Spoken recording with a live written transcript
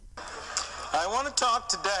I want to talk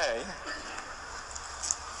today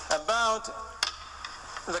about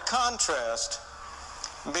the contrast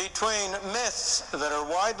between myths that are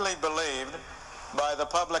widely believed by the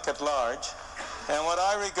public at large and what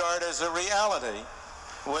I regard as a reality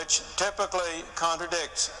which typically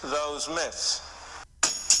contradicts those myths.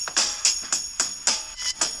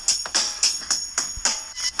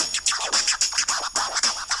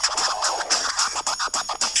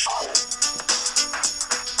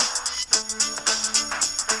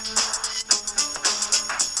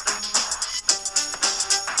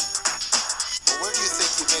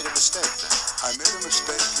 I made a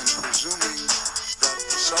mistake in presuming that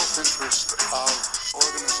the self-interest of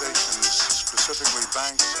organizations, specifically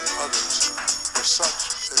banks and others, were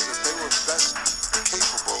such that they were best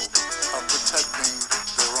capable of protecting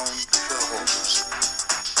their own shareholders.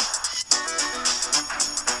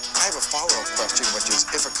 I have a follow-up question, which is,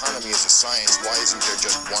 if economy is a science, why isn't there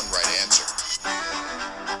just one right answer?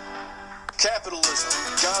 Capitalism,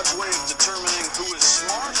 God's way of determining who is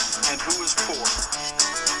smart and who is poor.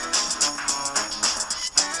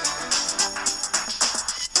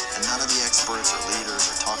 None of the experts or leaders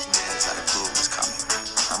or talking heads had a clue it was coming.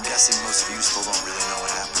 I'm guessing most of you still don't really know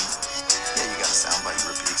what happened. Yeah, you got a soundbite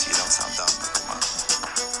you repeat so you don't sound dumb, but come on.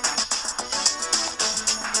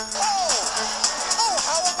 Oh,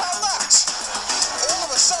 how about that? All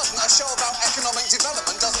of a sudden, a show about economic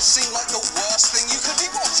development doesn't seem like the worst thing you could be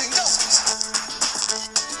watching, does it?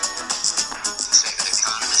 To say that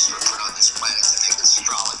economists were put on this planet to make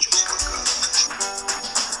astrologers look good.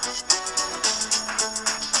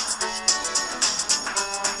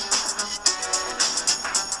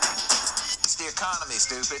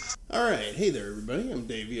 Stupid. All right, hey there, everybody. I'm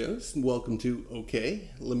Dave Yost, and welcome to OK.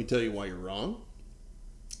 Let me tell you why you're wrong.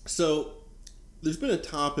 So, there's been a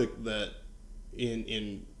topic that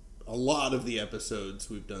in a lot of the episodes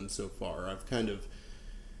we've done so far, I've kind of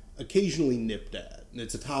occasionally nipped at, and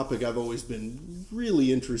it's a topic I've always been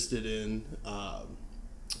really interested in,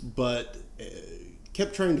 but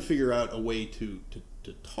kept trying to figure out a way to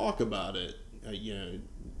talk about it.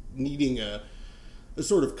 Needing a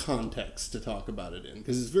sort of context to talk about it in,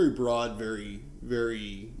 because it's very broad, very,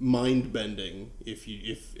 very mind-bending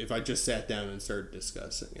if I just sat down and started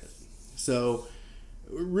discussing it. So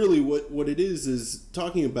really what it is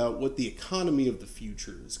talking about what the economy of the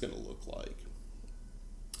future is going to look like.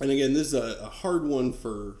 And again, this is a hard one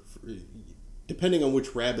for depending on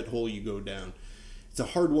which rabbit hole you go down, it's a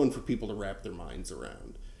hard one for people to wrap their minds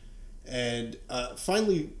around. And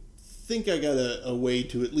finally think I got a way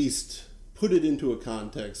to at least put it into a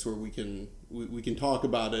context where we can talk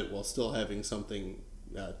about it while still having something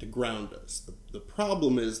to ground us. The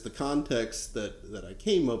problem is the context that I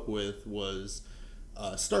came up with was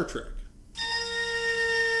Star Trek.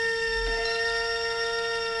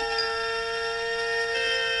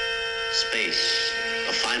 Space,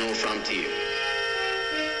 a final frontier.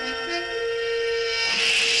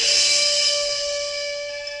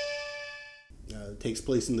 It takes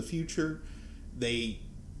place in the future. They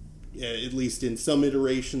at least in some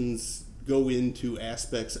iterations, go into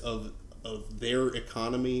aspects of their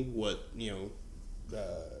economy, what, I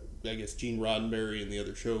guess Gene Roddenberry and the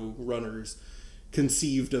other showrunners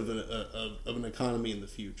conceived of an economy in the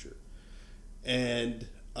future. And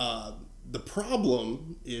the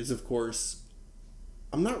problem is, of course,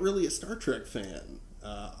 I'm not really a Star Trek fan.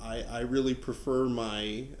 I really prefer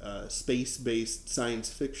my space-based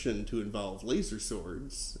science fiction to involve laser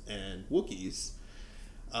swords and Wookiees.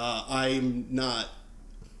 I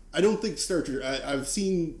don't think Star Trek, I've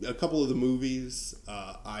seen a couple of the movies.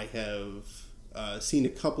 I have seen a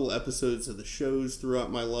couple episodes of the shows throughout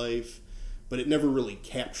my life, but it never really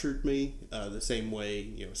captured me the same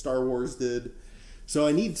way, Star Wars did. So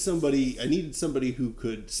I needed somebody who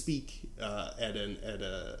could speak at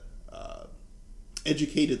a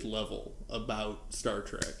educated level about Star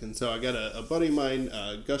Trek. And so I got a buddy of mine,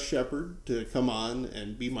 Gus Shepard, to come on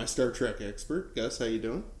and be my Star Trek expert. Gus, how you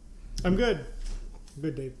doing? I'm good.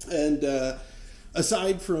 Good, Dave. And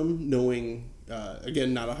aside from knowing,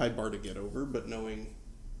 again, not a high bar to get over, but knowing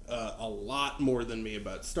a lot more than me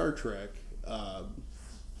about Star Trek,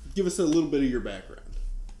 give us a little bit of your background.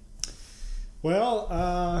 Well,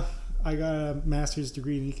 I got a master's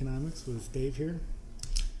degree in economics with Dave here.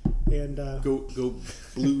 And go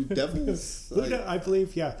Blue Devils. I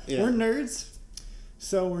believe, yeah. We're nerds,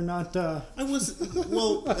 so we're not. I was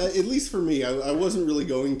at least for me, I wasn't really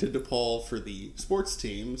going to DePaul for the sports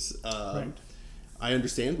teams. Right. I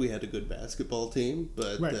understand we had a good basketball team,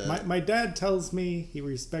 but right. My dad tells me he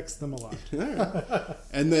respects them a lot. Right.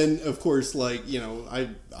 And then, of course, like, you know,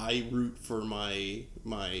 I root for my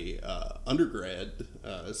undergrad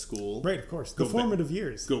school. Right, of course. The formative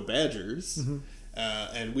years. Go Badgers. Mm-hmm.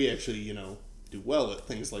 And we actually, you know, do well at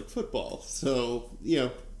things like football. So, you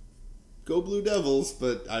know, go Blue Devils,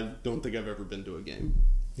 but I don't think I've ever been to a game.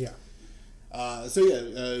 Yeah. Went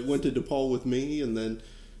to DePaul with me, and then...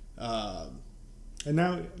 and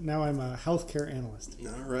now I'm a healthcare analyst.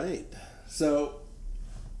 All right. So,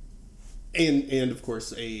 and of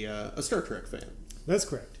course a Star Trek fan. That's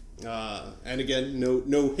correct. And again,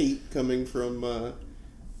 no hate coming from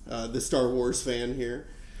the Star Wars fan here.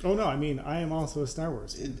 Oh no, I mean I am also a Star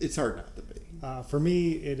Wars fan. It's hard not to be. For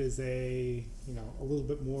me, it is a little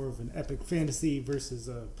bit more of an epic fantasy versus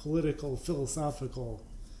a political, philosophical,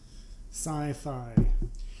 sci-fi.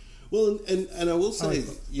 Well, and I will say,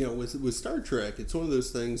 you know, with Star Trek, it's one of those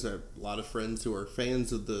things that a lot of friends who are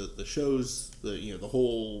fans of the shows, the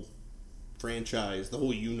whole franchise, the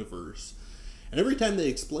whole universe, and every time they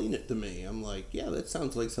explain it to me, I'm like, yeah, that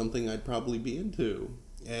sounds like something I'd probably be into.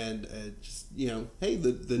 And just, you know, hey,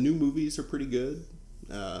 the new movies are pretty good,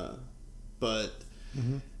 but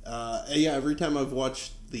every time I've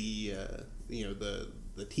watched the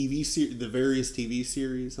TV the various TV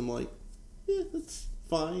series, I'm like, yeah, that's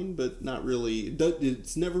fine, but not really.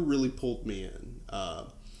 It's never really pulled me in.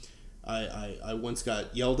 I once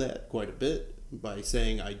got yelled at quite a bit by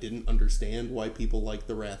saying I didn't understand why people like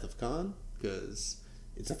The Wrath of Khan, because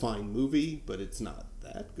it's a fine movie, but it's not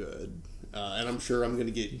that good. And I'm sure I'm going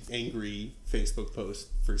to get angry Facebook posts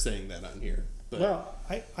for saying that on here. But, well,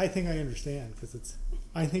 I think I understand, because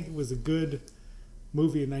I think it was a good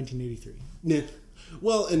movie in 1983. Yeah.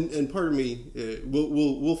 Well, and part of me,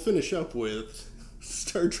 we'll finish up with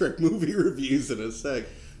Star Trek movie reviews in a sec,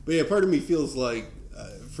 but yeah, part of me feels like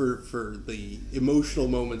for the emotional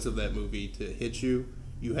moments of that movie to hit you,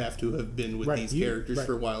 you have to have been with these characters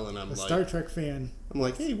for a while, and I'm like Star Trek fan. I'm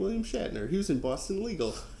like, hey, William Shatner, he was in Boston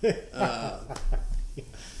Legal. But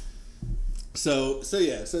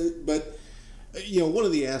you know, one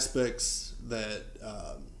of the aspects that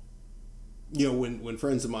you know, when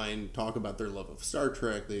friends of mine talk about their love of Star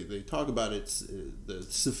Trek, they talk about the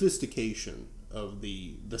sophistication of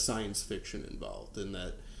the science fiction involved, and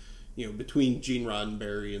that, you know, between Gene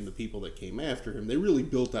Roddenberry and the people that came after him, they really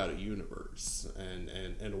built out a universe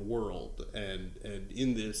and a world, and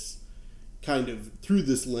in this kind of through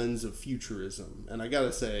this lens of futurism. And I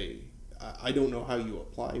gotta say, I don't know how you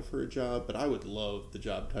apply for a job, but I would love the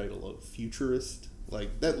job title of futurist.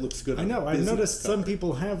 Like, that looks good. I know. I've noticed some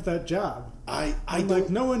people have that job. I'm like,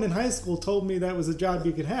 no one in high school told me that was a job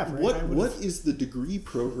you could have. Right? What is the degree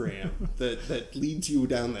program that leads you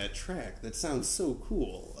down that track? That sounds so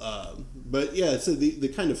cool. But yeah, so the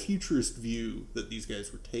kind of futurist view that these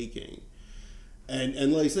guys were taking,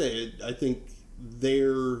 and like I say, I think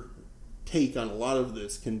their take on a lot of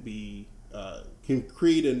this can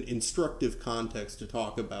create an instructive context to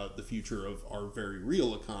talk about the future of our very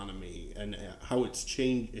real economy and how it's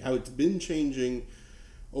been changing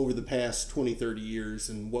over the past 20-30 years,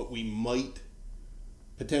 and what we might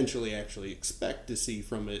potentially actually expect to see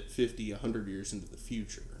from it 50-100 years into the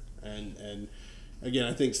future. And again,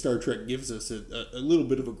 I think Star Trek gives us a little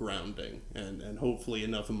bit of a grounding, and hopefully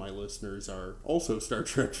enough of my listeners are also Star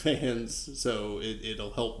Trek fans, so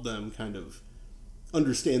it'll help them kind of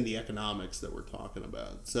understand the economics that we're talking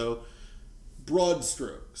about. So, broad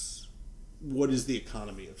strokes, what is the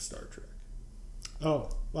economy of Star Trek? Oh,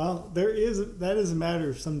 well, that is a matter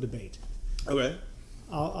of some debate. Okay.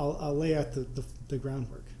 I'll lay out the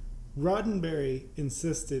groundwork. Roddenberry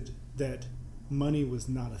insisted that money was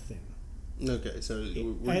not a thing. Okay, so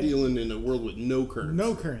we're dealing in a world with no currency.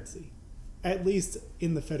 No currency, at least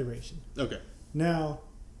in the Federation. Okay. Now,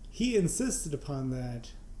 he insisted upon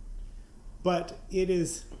that. But it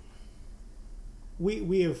is,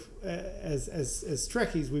 we have, as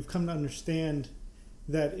Trekkies, we've come to understand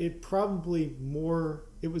that it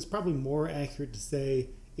was probably more accurate to say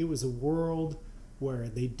it was a world where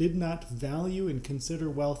they did not value and consider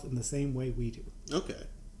wealth in the same way we do. Okay.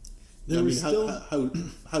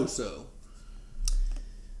 How so?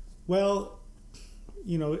 Well,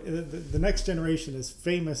 you know, the next generation is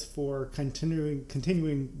famous for continuing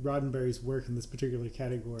Roddenberry's work in this particular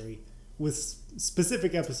category, with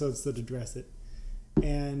specific episodes that address it.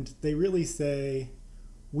 And they really say,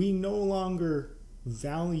 we no longer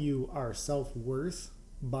value our self-worth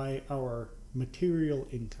by our material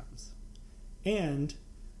incomes. And,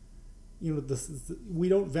 you know, we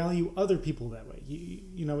don't value other people that way.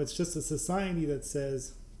 You know, it's just a society that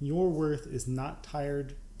says your worth is not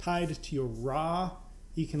tied tied to your raw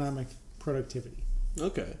economic productivity.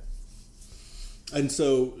 Okay. And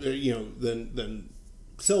so, then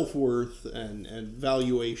self-worth and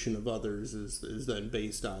valuation of others is then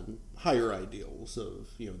based on higher ideals of,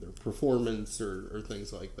 their performance or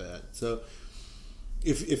things like that. So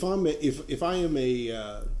if I am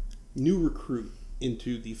a new recruit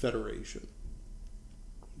into the Federation,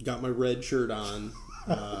 got my red shirt on,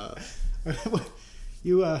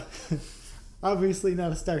 you obviously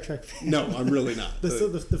not a Star Trek fan. No, I'm really not. So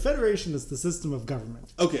the Federation is the system of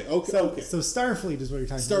government. Okay. So Starfleet is what you're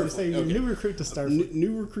talking about. You say you're a new recruit to Starfleet.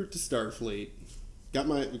 New recruit to Starfleet. Got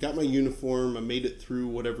my uniform. I made it through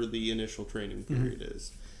whatever the initial training period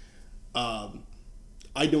is.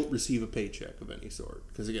 I don't receive a paycheck of any sort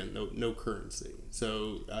because, again, no currency.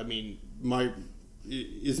 So, I mean, my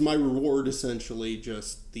reward essentially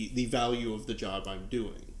just the value of the job I'm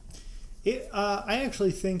doing? I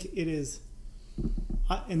actually think it is,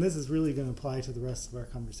 and this is really going to apply to the rest of our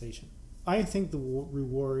conversation. I think the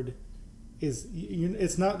reward is,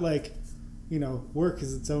 it's not like, work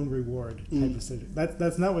is its own reward type of situation.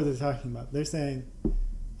 That's not what they're talking about. They're saying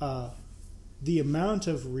the amount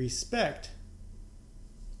of respect,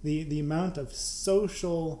 the amount of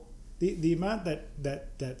social, the amount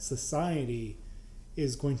that society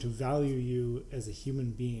is going to value you as a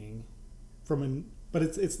human being but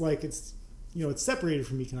it's like it's separated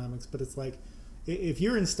from economics, but it's like if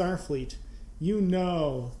you're in Starfleet,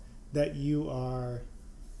 that you are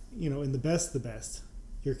in the best,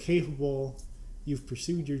 you're capable, you've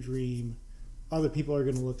pursued your dream, other people are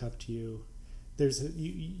going to look up to you.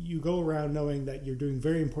 You go around knowing that you're doing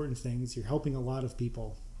very important things, you're helping a lot of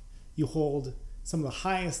people, you hold some of the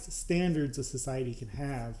highest standards a society can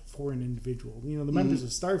have for an individual. The members of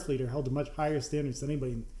Starfleet are held to much higher standards than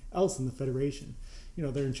anybody else in the Federation.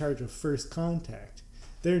 They're in charge of first contact.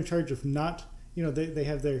 They're in charge of not, they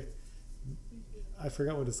have their, I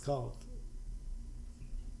forgot what it's called.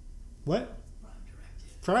 What?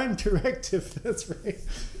 Prime directive. That's right.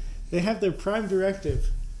 They have their prime directive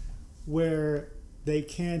where they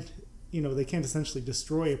can't essentially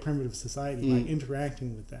destroy a primitive society by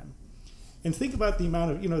interacting with them. And think about the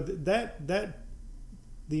amount of,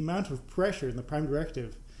 the amount of pressure in the prime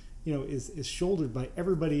directive, is shouldered by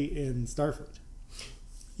everybody in Starfleet.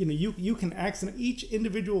 You can each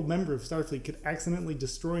individual member of Starfleet could accidentally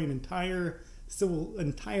destroy an entire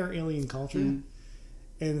alien culture.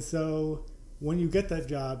 And so when you get that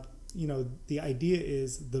job, the idea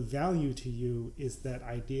is the value to you is that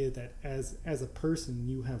idea that as a person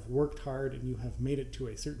you have worked hard and you have made it to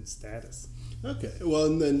a certain status. Okay. Well,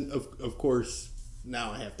 and then of course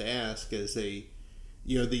now I have to ask as a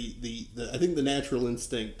I think the natural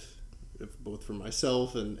instinct, both for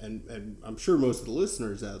myself and I'm sure most of the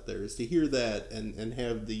listeners out there, is to hear that and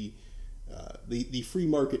have the free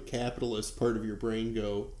market capitalist part of your brain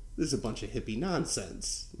go, this is a bunch of hippie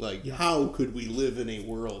nonsense. Like, how could we live in a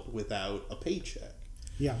world without a paycheck?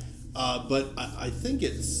 Yeah. But I think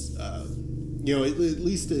it's, at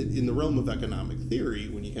least in the realm of economic theory,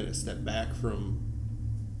 when you kind of step back from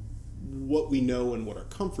what we know and what our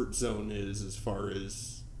comfort zone is as far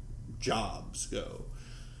as jobs go,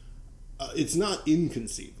 it's not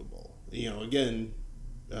inconceivable. Again,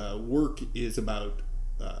 work is about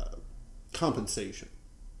compensation.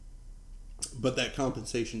 But that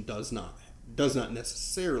compensation does not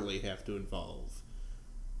necessarily have to involve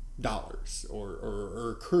dollars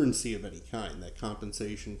or currency of any kind. That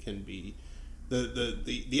compensation can be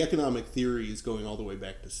the economic theories going all the way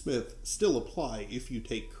back to Smith still apply if you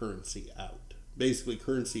take currency out. Basically,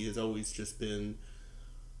 currency has always just been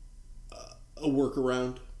a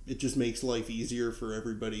workaround. It just makes life easier for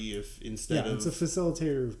everybody if instead of... it's a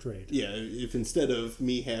facilitator of trade. Yeah, if instead of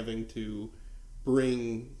me having to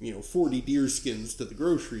bring 40 deer skins to the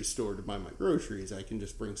grocery store to buy my groceries, I can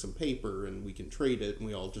just bring some paper and we can trade it and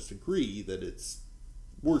we all just agree that it's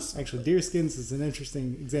worth something. Actually, deer skins is an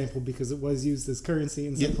interesting example because it was used as currency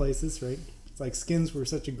in some places, right? It's like skins were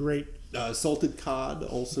such a great... salted cod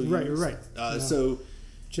also right, used. Right. So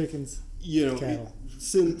chickens, cattle.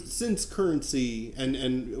 Since currency,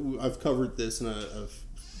 and I've covered this in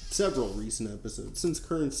several recent episodes, since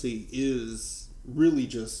currency is really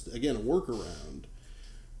just, again, a workaround,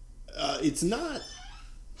 it's not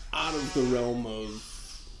out of the realm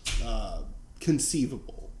of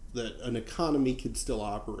conceivable that an economy could still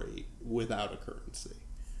operate without a currency.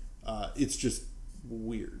 It's just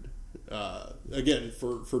weird. Again,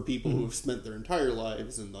 for people who have spent their entire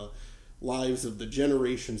lives and the lives of the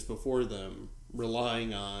generations before them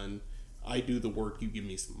relying on, I do the work, you give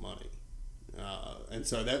me some money. And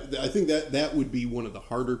so I think that would be one of the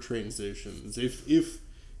harder transitions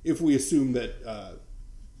if we assume that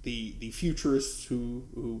the futurists who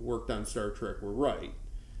worked on Star Trek were right,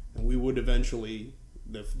 and we would eventually,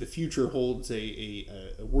 the future holds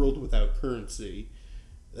a world without currency.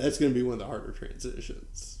 That's going to be one of the harder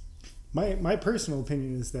transitions. My personal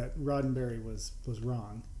opinion is that Roddenberry was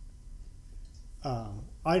wrong.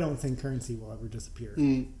 I don't think currency will ever disappear.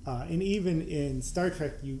 And even in Star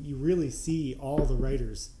Trek, you really see all the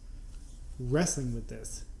writers wrestling with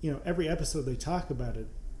this. Every episode they talk about it.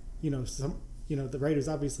 The writers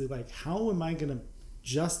obviously how am I going to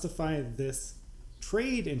justify this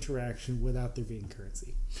trade interaction without there being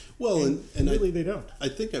currency? Well, and really they don't. I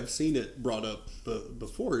think I've seen it brought up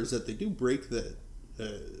before, is that they do break that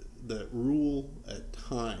rule at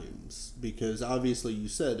times, because obviously you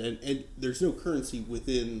said, and there's no currency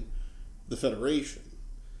within the Federation,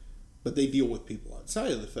 but they deal with people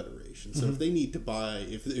outside of the Federation. So if they need to buy,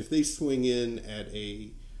 if they swing in at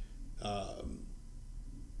a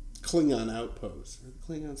Klingon outpost, are the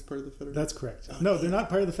Klingons part of the Federation? That's correct. No, they're not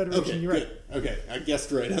part of the Federation. Okay, you're right. Okay, I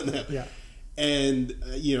guessed right on that. Yeah. And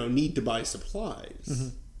need to buy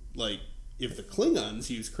supplies. Like, if the Klingons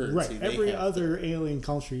use currency, right? Every other alien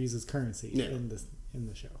culture uses currency in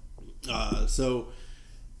the show. So,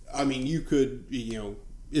 I mean, you could,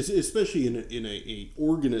 especially in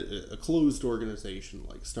a closed organization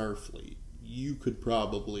like Starfleet, you could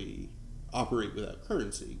probably operate without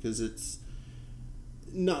currency, because it's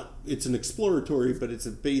an exploratory, but it's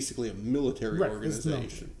basically a military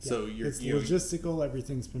organization. So it's logistical.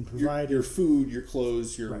 Everything's been provided. Your food, your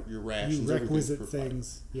clothes, your rations, you requisite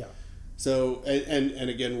things. Yeah. So and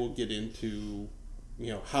again, we'll get into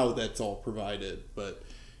how that's all provided. But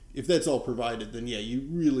if that's all provided, then you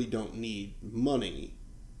really don't need money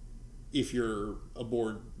if you're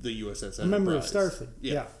aboard the USS Enterprise. A member of Starfleet.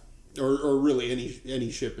 Yeah. Or really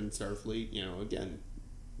any ship in Starfleet. Again,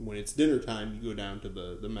 when it's dinner time, you go down to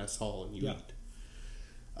the mess hall and you eat.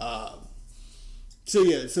 So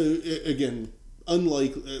again,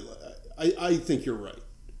 unlike, I think you're right.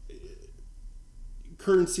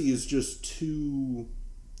 Currency is just too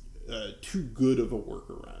good of a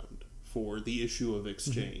workaround for the issue of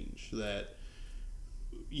exchange. That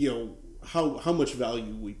how much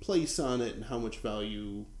value we place on it, and how much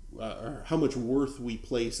value or how much worth we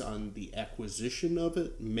place on the acquisition of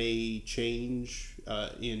it may change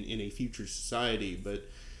in a future society. But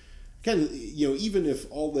kind of even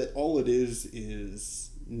if all it is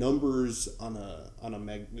numbers on a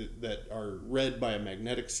magnet that are read by a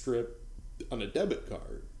magnetic strip on a debit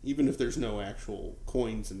card, even if there's no actual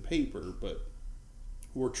coins and paper, but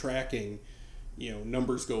we're tracking,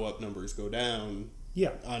 numbers go up, numbers go down.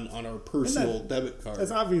 Yeah. On our personal debit card.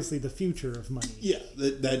 That's obviously the future of money. Yeah,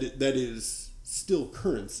 that is still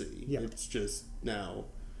currency. Yeah. It's just now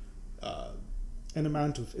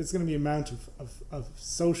it's going to be amount of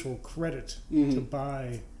social credit to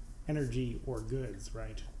buy energy or goods,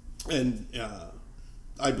 right? And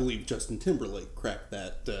I believe Justin Timberlake cracked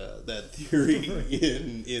that theory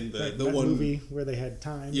in the one movie where they had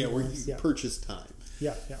time. Yeah, where you purchased time.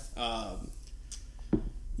 Yeah.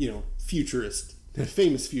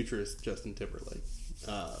 Famous futurist Justin Timberlake.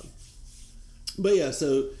 But yeah,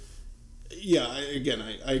 so I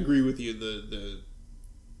agree with you.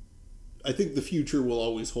 I think the future will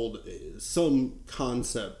always hold some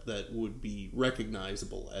concept that would be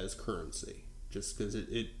recognizable as currency, just because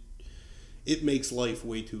it makes life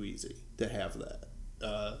way too easy to have that,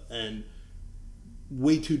 and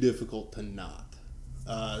way too difficult to not.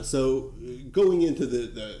 So going into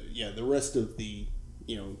the rest of the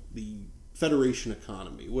Federation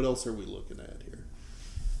economy, what else are we looking at here?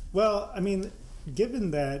 Well, I mean, given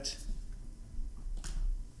that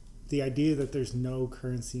the idea that there's no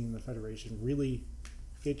currency in the Federation, really,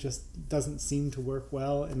 it just doesn't seem to work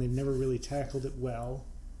well, and they've never really tackled it well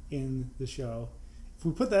in the show. If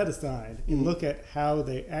we put that aside and look at how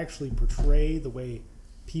they actually portray the way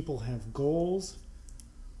people have goals,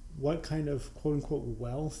 what kind of quote-unquote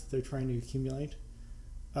wealth they're trying to accumulate,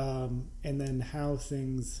 and then how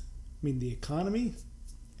things... the economy.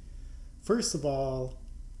 First of all,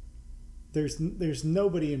 there's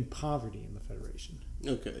nobody in poverty in the Federation.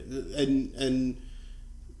 Okay, and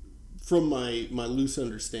from my loose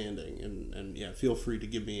understanding, and feel free to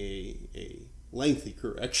give me a lengthy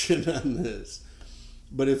correction on this,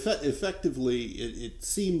 but effectively, it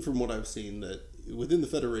seemed from what I've seen that within the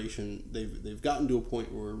Federation, they've gotten to a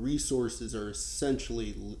point where resources are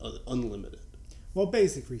essentially unlimited. Well,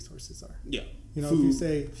 basic resources are. Yeah. Food,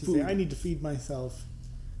 if you say, I need to feed myself,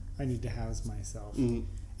 I need to house myself,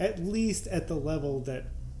 at least at the level that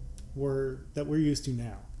we're used to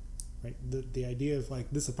now, right? The idea of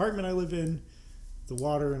this apartment I live in, the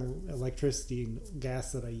water and electricity and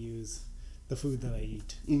gas that I use, the food that I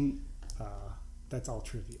eat. That's all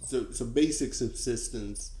trivial. So basic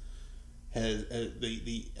subsistence has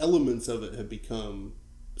the elements of it have become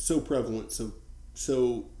so prevalent,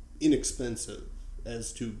 so inexpensive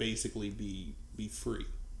as to basically be free.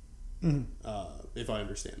 If I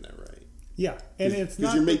understand that right. Yeah, and it's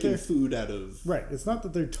not because you're making food out of right. It's not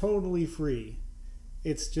that they're totally free.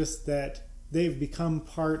 It's just that they've become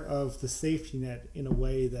part of the safety net in a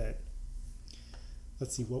way that,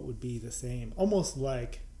 let's see, what would be the same? Almost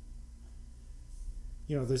like,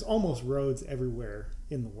 there's almost roads everywhere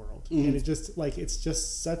in the world. And it's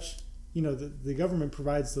just such, the government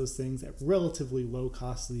provides those things at relatively low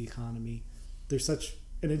cost to the economy. They're such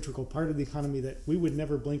an integral part of the economy that we would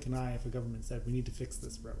never blink an eye if a government said we need to fix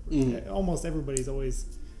this road. Almost everybody's always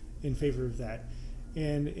in favor of that.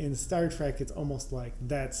 And in Star Trek, it's almost like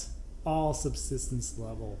that's all subsistence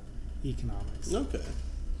level economics. Okay.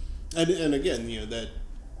 And again, that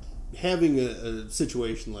having a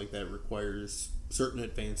situation like that requires certain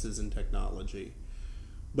advances in technology,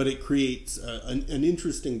 but it creates an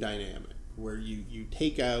interesting dynamic where you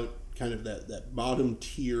take out kind of that bottom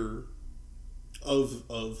tier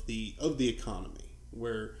of the economy,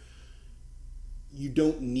 where you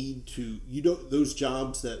don't need to those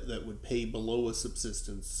jobs that would pay below a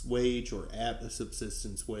subsistence wage or at a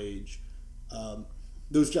subsistence wage,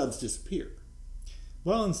 those jobs disappear.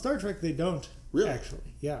 Well, in Star Trek they don't. Really?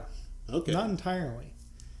 Actually, yeah. Okay. Not entirely.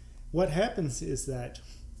 What happens is that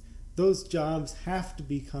those jobs have to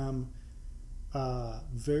become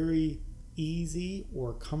very easy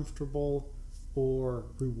or comfortable or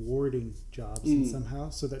rewarding jobs somehow,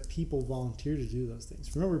 so that people volunteer to do those things.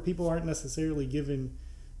 Remember, people aren't necessarily given,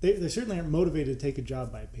 they certainly aren't motivated to take a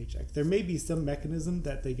job by a paycheck. There may be some mechanism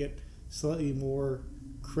that they get slightly more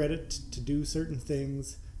credit to do certain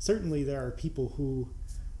things. Certainly there are people who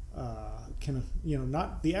can,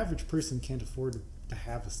 not the average person can't afford to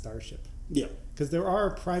have a starship. Yeah. Because there are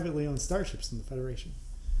privately owned starships in the Federation.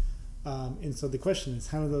 And so the question is,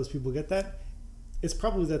 how do those people get that? It's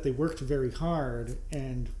probably that they worked very hard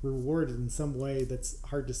and rewarded in some way that's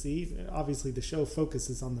hard to see. Obviously, the show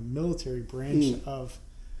focuses on the military branch of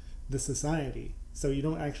the society, so you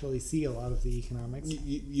don't actually see a lot of the economics.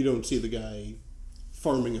 You don't see the guy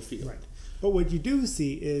farming a field. Right. But what you do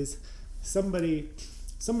see is somebody,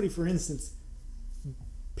 for instance,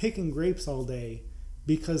 picking grapes all day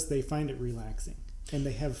because they find it relaxing, and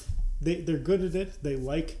they're good at it. They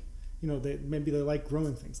like, maybe they like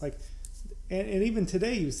growing things like. And even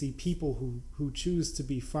today you see people who choose to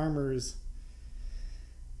be farmers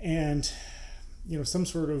and, some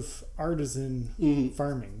sort of artisan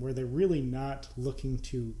farming, where they're really not looking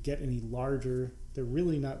to get any larger. They're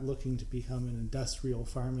really not looking to become an industrial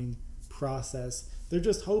farming process. They're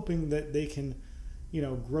just hoping that they can,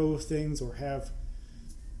 grow things or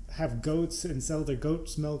have goats and sell their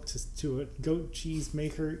goat's milk to a goat cheese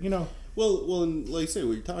maker, Well, and like I say,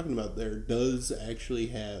 what you're talking about there does actually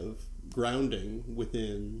have grounding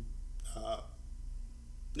within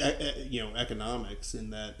economics, in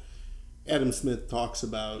that Adam Smith talks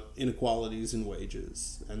about inequalities in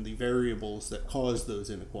wages and the variables that cause those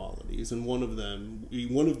inequalities, and one of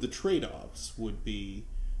the trade-offs would be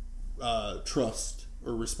trust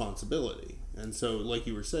or responsibility. And so, like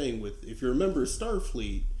you were saying, if you're a member of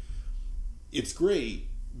Starfleet, it's great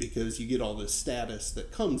because you get all this status that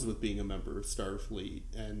comes with being a member of Starfleet,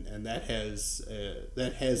 and that has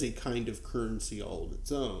a kind of currency all of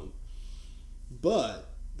its own. But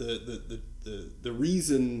the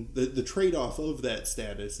reason, the trade-off of that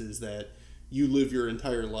status is that you live your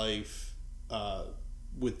entire life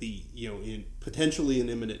with the potentially in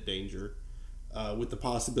imminent danger, with the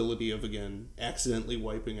possibility of, again, accidentally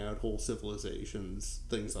wiping out whole civilizations,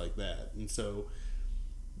 things like that. And so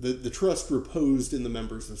the trust reposed in the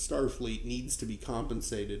members of Starfleet needs to be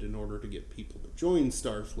compensated in order to get people to join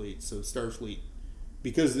Starfleet. So Starfleet,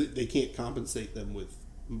 because they can't compensate them with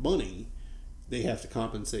money, they have to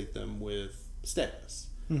compensate them with status.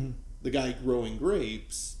 Mm-hmm. The guy growing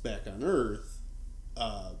grapes back on Earth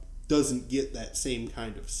doesn't get that same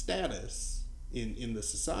kind of status in the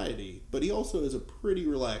society, but he also has a pretty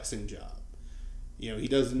relaxing job. He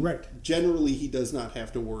doesn't... Right. Generally, he does not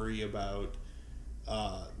have to worry about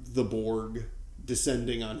the Borg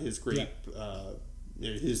descending on his grape,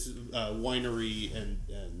 his winery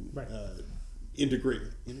and right.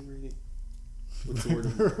 Integrating. What's the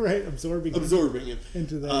word? Right, absorbing it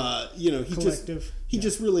into the collective. He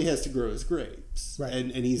just really has to grow his grapes, right?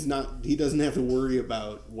 And he doesn't have to worry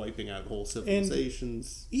about wiping out whole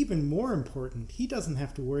civilizations. And even more important, he doesn't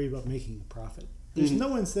have to worry about making a profit. There's no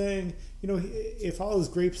one saying, if all his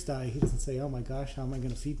grapes die, he doesn't say, "Oh my gosh, how am I going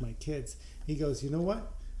to feed my kids?" He goes, "You know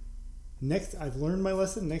what? I've learned my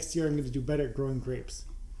lesson. Next year I'm going to do better at growing grapes.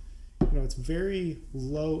 You know, it's very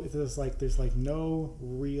low. There's like no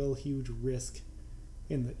real huge risk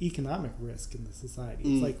in the economic risk in the society.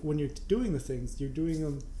 It's like when you're doing the things, you're doing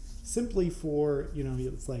them simply for, you know,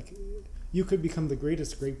 it's like you could become the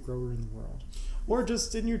greatest grape grower in the world, or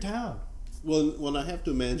just in your town. Well, I have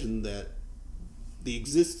to imagine that the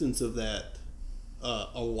existence of that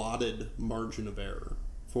allotted margin of error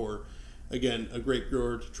for, again, a grape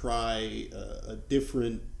grower to try a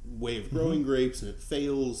different way of growing grapes and it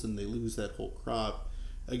fails and they lose that whole crop,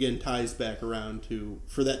 again, ties back around to,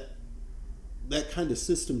 for that kind of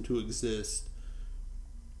system to exist,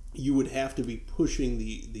 you would have to be pushing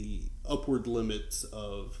the upward limits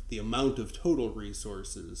of the amount of total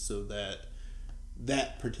resources so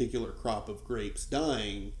that particular crop of grapes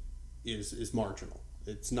dying is marginal.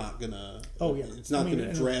 It's not gonna. It's not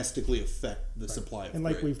gonna drastically affect the supply of grapes. And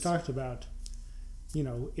like we've talked about, you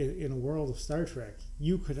know, in a world of Star Trek,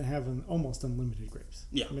 you could have almost unlimited grapes.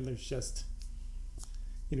 Yeah. I mean, there's just,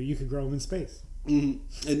 you know, you could grow them in space.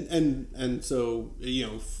 Mm-hmm. And so, you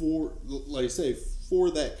know, for, like I say, for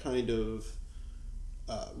that kind of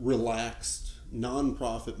relaxed,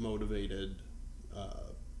 non-profit motivated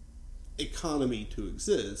economy to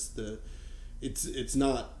exist, it's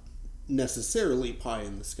not necessarily pie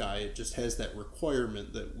in the sky. It just has that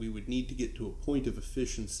requirement that we would need to get to a point of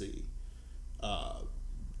efficiency,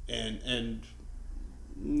 and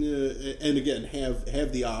again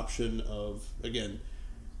have the option of, again,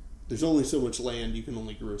 there's only so much land, you can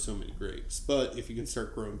only grow so many grapes. But if you can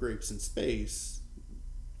start growing grapes in space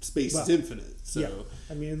is infinite. So yeah.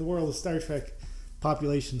 I mean, in the world of Star Trek,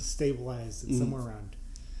 population stabilized at somewhere around,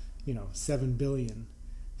 you know, 7 billion.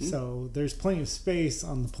 So there's plenty of space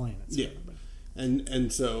on the planet. Yeah.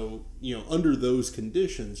 And so, you know, under those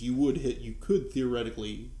conditions, you could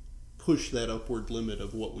theoretically push that upward limit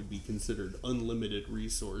of what would be considered unlimited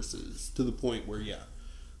resources to the point where,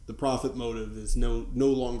 the profit motive is no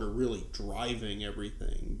longer really driving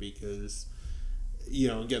everything, because, you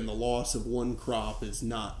know, again, the loss of one crop is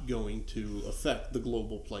not going to affect the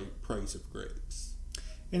global price of grapes.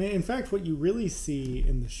 And in fact, what you really see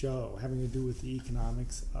in the show having to do with the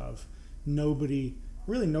economics of nobody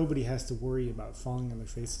has to worry about falling on their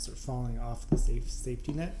faces or falling off the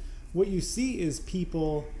safety net. What you see is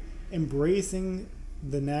people embracing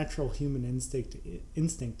the natural human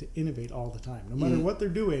instinct to innovate all the time. No matter what they're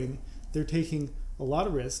doing, they're taking a lot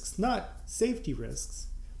of risks, not safety risks,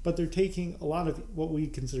 but they're taking a lot of what we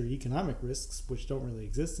consider economic risks, which don't really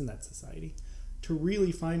exist in that society, to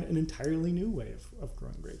really find an entirely new way of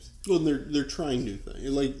growing grapes. Well, they're trying new things.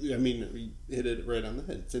 Like, I mean, we hit it right on the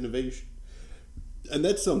head. It's innovation. And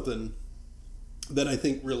that's something that I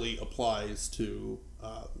think really applies to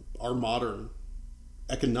our modern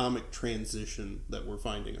economic transition that we're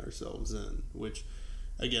finding ourselves in, which,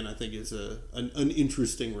 again, I think is an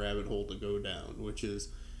interesting rabbit hole to go down, which is,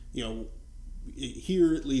 you know,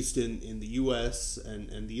 here, at least in the U.S.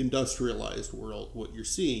 and the industrialized world, what you're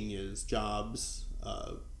seeing is jobs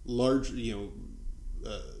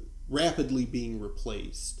rapidly being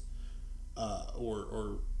replaced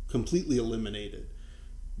or completely eliminated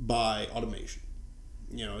by automation.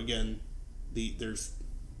 You know, again, we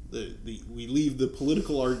leave the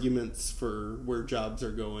political arguments for where jobs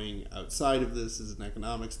are going outside of this as an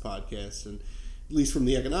economics podcast, and at least from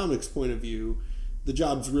the economics point of view, the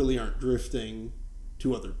jobs really aren't drifting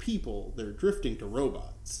to other people; they're drifting to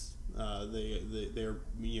robots. They're,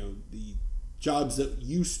 you know, the jobs that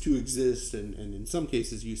used to exist and in some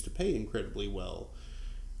cases used to pay incredibly well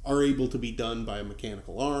are able to be done by a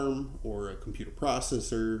mechanical arm or a computer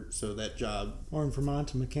processor. So that job, or in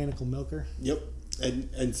Vermont, a mechanical milker. Yep,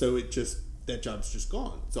 and so that job's just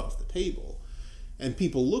gone. It's off the table, and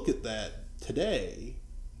people look at that today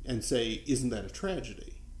and say, "Isn't that a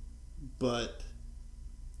tragedy?" But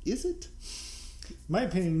is it? My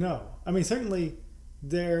opinion, no. I mean, certainly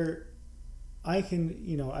I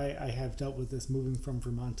have dealt with this moving from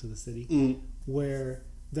Vermont to the city, where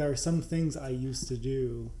there are some things I used to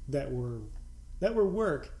do that were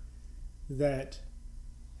work that,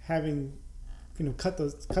 having, you know, cut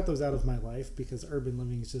those out of my life because urban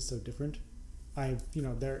living is just so different.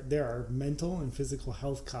 There are mental and physical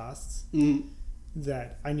health costs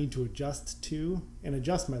that I need to adjust to and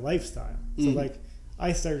adjust my lifestyle. So like,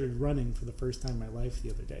 I started running for the first time in my life the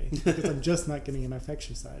other day because I'm just not getting enough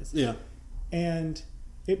exercise. Yeah. And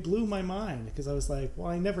it blew my mind because I was like, well,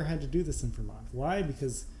 I never had to do this in Vermont. Why?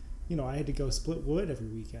 Because, you know, I had to go split wood every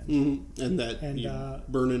weekend. And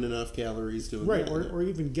burning enough calories doing right, that. Or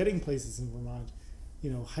even getting places in Vermont, you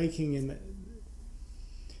know, hiking. And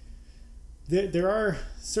there are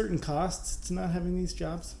certain costs to not having these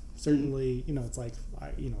jobs. Certainly, it's like,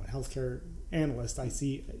 a healthcare analyst, I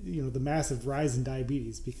see, the massive rise in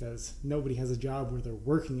diabetes because nobody has a job where they're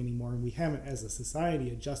working anymore, and we haven't, as a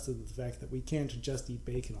society, adjusted to the fact that we can't just eat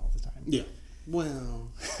bacon all the time. Yeah.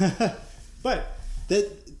 Well, but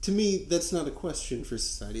that, to me, that's not a question for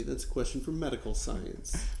society. That's a question for medical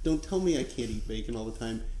science. Don't tell me I can't eat bacon all the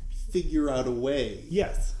time. Figure out a way.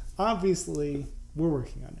 Yes, obviously, we're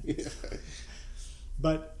working on it. Yeah.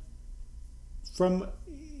 But from,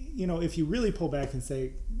 if you really pull back and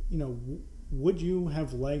say, would you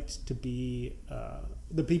have liked to be,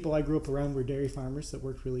 the people I grew up around were dairy farmers that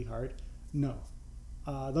worked really hard? No.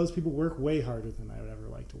 Those people work way harder than I would ever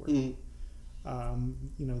like to work.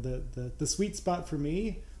 The sweet spot for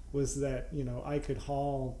me was that, I could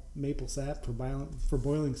haul maple sap for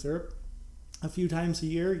boiling syrup a few times a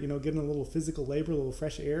year, getting a little physical labor, a little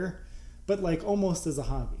fresh air, but like almost as a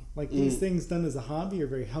hobby. Like these things done as a hobby are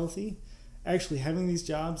very healthy. Actually having these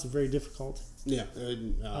jobs are very difficult. Yeah,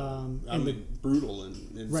 brutal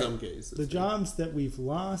in right. some cases. The jobs that we've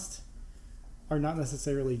lost are not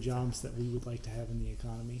necessarily jobs that we would like to have in the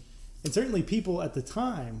economy. And certainly people at the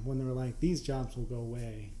time, when they were like, these jobs will go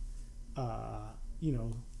away,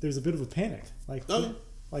 there's a bit of a panic.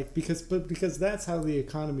 Because that's how the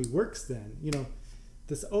economy works then.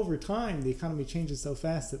 This over time, the economy changes so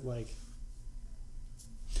fast that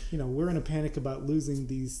we're in a panic about losing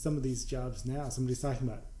some of these jobs now. Somebody's talking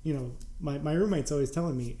about, my roommate's always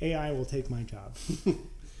telling me AI will take my job.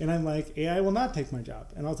 And I'm like, AI will not take my job.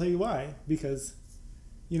 And I'll tell you why. Because,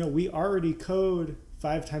 we already code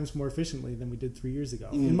 5 times more efficiently than we did 3 years ago.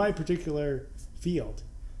 In my particular field,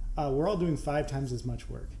 we're all doing 5 times as much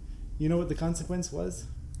work. You know what the consequence was?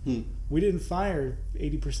 We didn't fire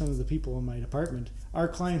 80% of the people in my department. Our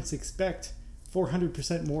clients expect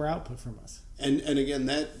 400% more output from us. And again,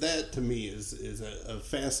 that to me is a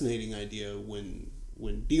fascinating idea when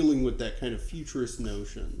dealing with that kind of futurist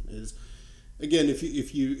notion. Is, again,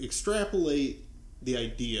 if you extrapolate the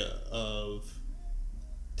idea of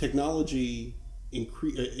technology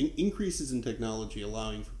increases in technology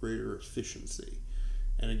allowing for greater efficiency,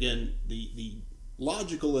 and again the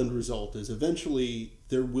logical end result is eventually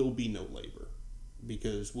there will be no labor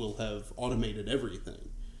because we'll have automated everything.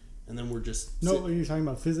 And then we're just... No, are you talking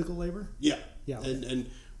about physical labor? Yeah. Yeah. And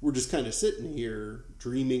we're just kind of sitting here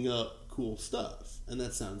dreaming up cool stuff. And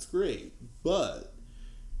that sounds great. But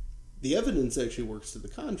the evidence actually works to the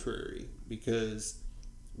contrary, because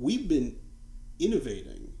we've been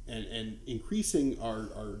innovating and increasing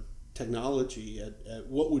our technology at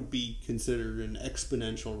what would be considered an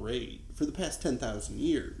exponential rate for the past 10,000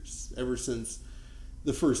 years, ever since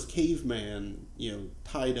the first caveman,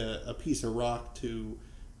 tied a piece of rock to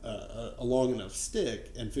a long enough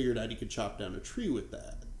stick and figured out he could chop down a tree with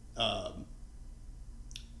that.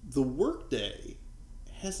 The workday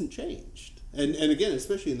hasn't changed. And again,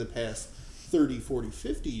 especially in the past 30, 40,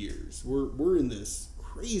 50 years, we're in this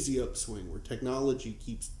crazy upswing where technology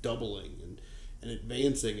keeps doubling and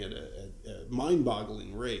advancing at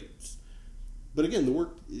mind-boggling rates. But again,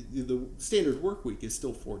 the standard work week is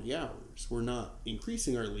still 40 hours. We're not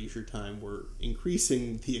increasing our leisure time. We're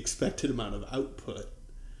increasing the expected amount of output.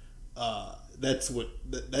 That's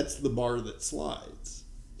the bar that slides.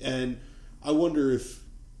 And I wonder if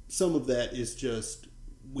some of that is just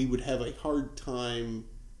we would have a hard time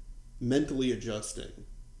mentally adjusting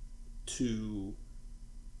to,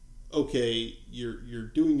 okay, you're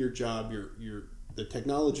doing your job, the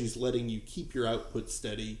technology's letting you keep your output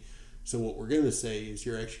steady. So what we're going to say is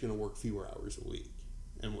you're actually going to work fewer hours a week,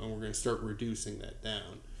 and we're going to start reducing that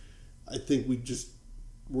down. I think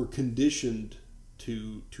we're conditioned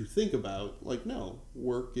to think about, like, no,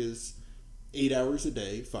 work is 8 hours a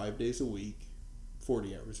day, 5 days a week,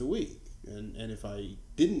 40 hours a week. And if I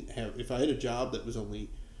had a job that was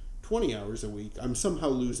only 20 hours a week, I'm somehow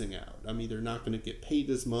losing out. I'm either not going to get paid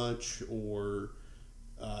as much or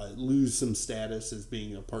lose some status as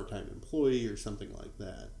being a part-time employee or something like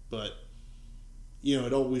that. But,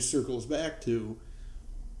 it always circles back to,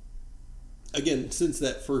 again, since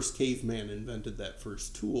that first caveman invented that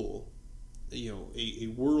first tool,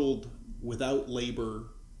 a world without labor,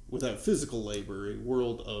 without physical labor, a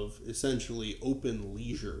world of essentially open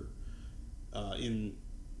leisure, in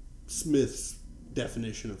Smith's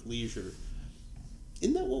definition of leisure.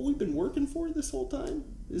 Isn't that what we've been working for this whole time?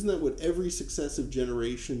 Isn't that what every successive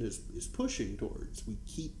generation is pushing towards? We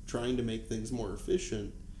keep trying to make things more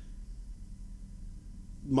efficient.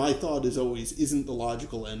 My thought is always, isn't the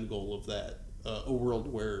logical end goal of that a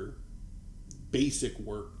world where basic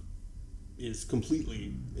work is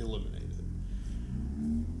completely eliminated?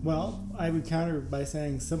 Well, I would counter by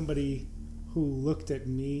saying somebody who looked at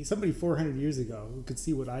me, somebody 400 years ago who could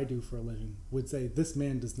see what I do for a living, would say, this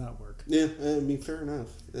man does not work. Yeah, I mean, fair enough.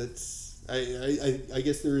 I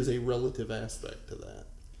guess there is a relative aspect to that.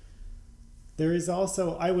 There is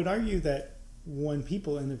also, I would argue that when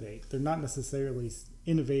people innovate, they're not necessarily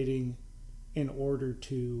innovating in order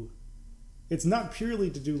to, it's not purely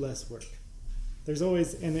to do less work. There's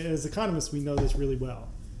always, and as economists we know this really well,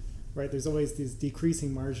 right? There's always this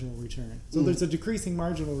decreasing marginal return. So there's a decreasing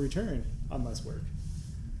marginal return on less work.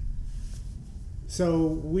 So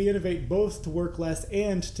we innovate both to work less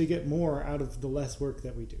and to get more out of the less work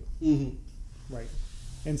that we do. Mm-hmm. Right.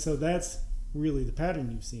 And so that's really the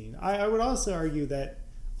pattern you've seen. I would also argue that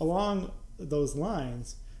along those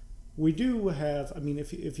lines, we do have, I mean,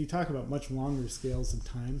 if you talk about much longer scales of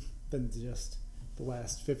time than just the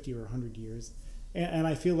last 50 or 100 years, and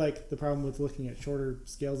I feel like the problem with looking at shorter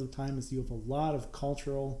scales of time is you have a lot of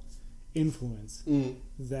cultural influence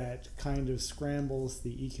that kind of scrambles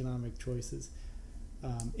the economic choices.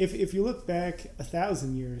 If you look back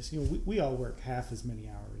 1,000 years, we all work half as many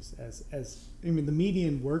hours as I mean, the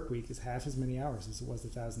median work week is half as many hours as it was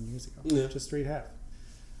 1,000 years ago, just straight half.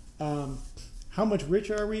 How much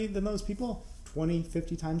richer are we than those people? 20,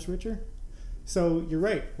 50 times richer? So you're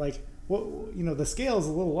right. Like, the scale's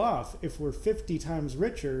a little off if we're 50 times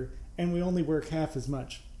richer and we only work half as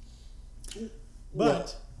much.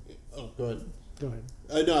 But... go ahead. Go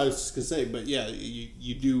ahead. No, I was just going to say, but yeah,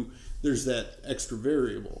 you do... There's that extra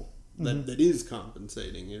variable that is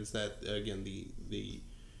compensating. Is that, again, the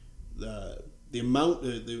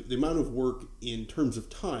amount of work in terms of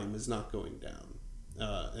time is not going down,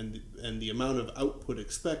 and the amount of output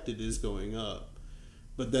expected is going up.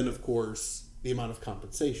 But then, of course, the amount of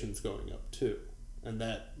compensation is going up too, and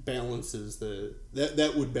that balances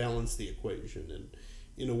that would balance the equation, and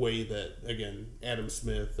in a way that, again, Adam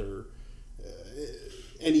Smith or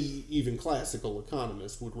any even classical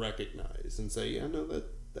economist would recognize and say, yeah, no,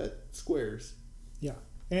 that squares. Yeah,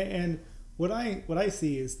 and what I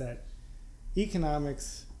see is that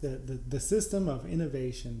economics, the system of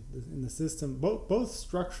innovation in the system, both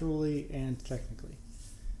structurally and technically,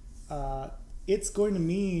 it's going to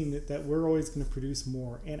mean that we're always going to produce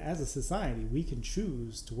more, and as a society, we can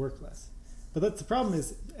choose to work less. But that's the problem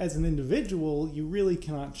is, as an individual, you really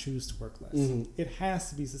cannot choose to work less. Mm-hmm. It has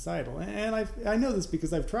to be societal. And I know this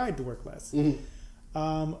because I've tried to work less.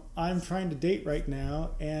 Mm-hmm. I'm trying to date right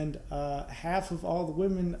now, and half of all the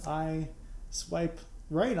women I swipe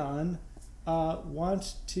right on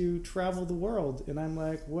want to travel the world. And I'm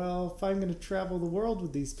like, well, if I'm going to travel the world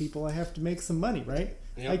with these people, I have to make some money, right?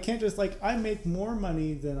 Yep. I can't just, I make more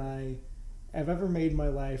money than I have ever made in my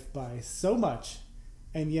life by so much.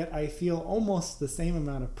 And yet I feel almost the same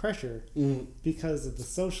amount of pressure because of the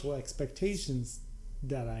social expectations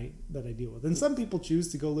that I deal with. And some people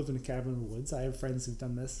choose to go live in a cabin in the woods. I have friends who've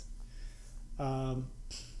done this. And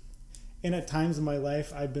at times in my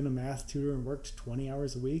life, I've been a math tutor and worked 20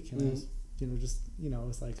 hours a week. And I was, it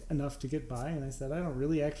was like enough to get by. And I said, I don't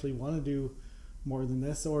really actually want to do more than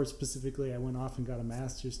this. Or specifically, I went off and got a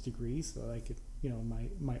master's degree so I could,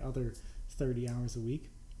 my other 30 hours a week.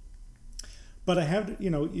 But I have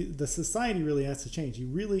to, the society really has to change. You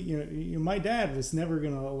really, my dad was never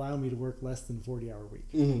going to allow me to work less than a 40-hour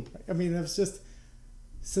week. Mm-hmm. I mean, it was just,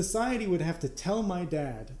 society would have to tell my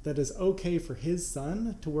dad that it's okay for his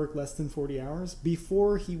son to work less than 40 hours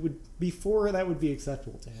before that would be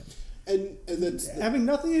acceptable to him. And that's having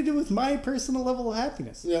nothing to do with my personal level of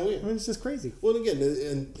happiness. Yeah. I mean, it's just crazy. Well, again,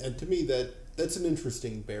 and to me that's an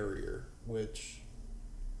interesting barrier, which,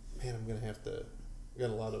 man, I'm going to have to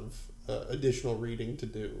get a lot of additional reading to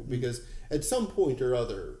do, because at some point or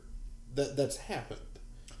other that's happened,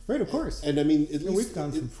 right? Of course. And I mean, at least we've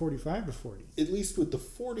gone from 45 to 40. At least with the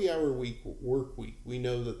 40-hour work week, we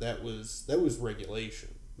know that was regulation.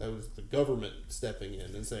 That was the government stepping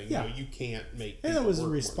in and saying, no, you can't make. And that was a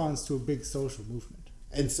response to a big social movement.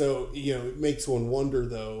 And so, it makes one wonder,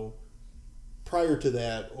 though, prior to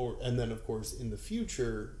that, and then of course in the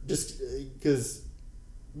future, just because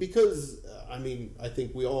I mean, I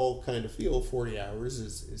think we all kind of feel 40 hours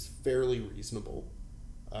is fairly reasonable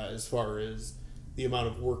as far as the amount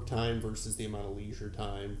of work time versus the amount of leisure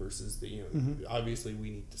time versus the, obviously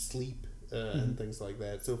we need to sleep and things like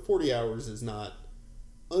that. So 40 hours is not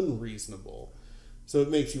unreasonable. So it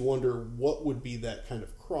makes you wonder what would be that kind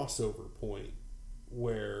of crossover point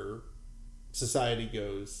where society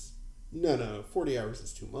goes, no, 40 hours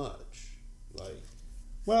is too much.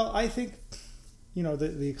 Well, I think...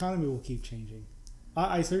 the economy will keep changing.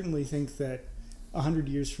 I certainly think that 100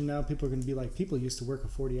 years from now, people are going to be like, people used to work a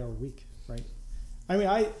 40-hour week, right? I mean,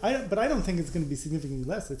 but I don't think it's going to be significantly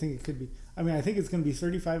less. I think it could be. I mean, I think it's going to be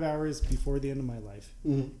 35 hours before the end of my life,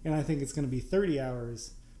 and I think it's going to be 30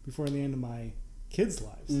 hours before the end of my kids'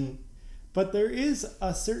 lives. But there is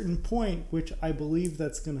a certain point which I believe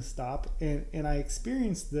that's going to stop, and I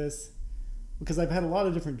experienced this because I've had a lot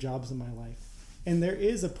of different jobs in my life, and there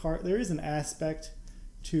is an aspect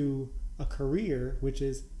to a career which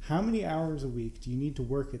is how many hours a week do you need to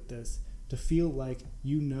work at this to feel like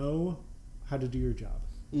you know how to do your job.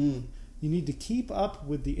 You need to keep up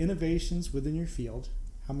with the innovations within your field.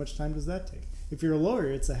 How much time does that take? If you're a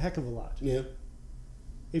lawyer, it's a heck of a lot. Yeah.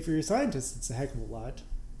 If you're a scientist, it's a heck of a lot.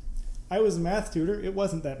 I was a math tutor. It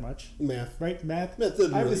wasn't that much. Math. Right? Math.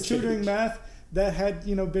 Doesn't I really was tutoring change. math that had,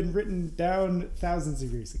 been written down thousands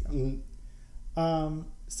of years ago.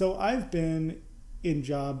 So I've been in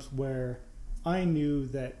jobs where I knew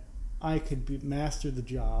that I could master the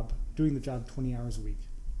job, doing the job 20 hours a week.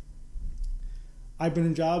 I've been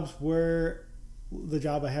in jobs where the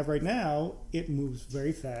job I have right now, it moves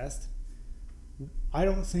very fast. I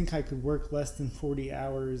don't think I could work less than 40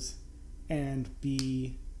 hours and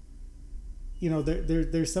be,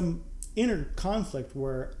 there's some inner conflict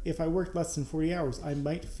where if I worked less than 40 hours, I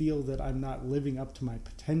might feel that I'm not living up to my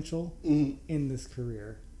potential in this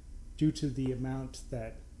career due to the amount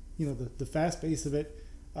that, the fast pace of it.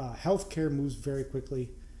 Healthcare moves very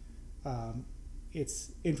quickly.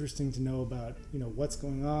 It's interesting to know about, what's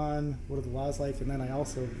going on, what are the laws like, and then I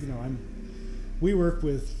also, we work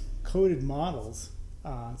with coded models,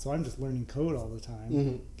 so I'm just learning code all the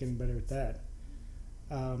time, getting better at that.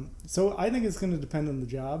 So I think it's going to depend on the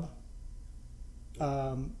job.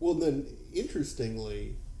 Well, then,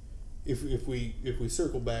 interestingly, if we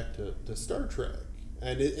circle back to Star Trek,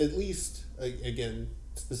 and at least again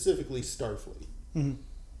specifically Starfleet,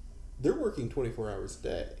 they're working 24 hours a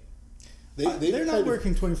day. They're not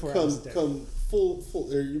working 24 hours a day. Come full.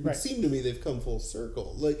 It would Right. seem to me they've come full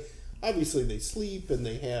circle. Like, obviously they sleep and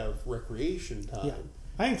they have recreation time. Yeah.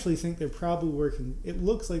 I actually think they're probably working. It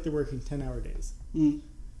looks like they're working 10-hour days.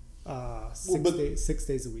 6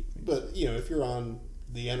 days a week. Maybe. But if you're on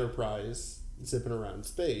the Enterprise zipping around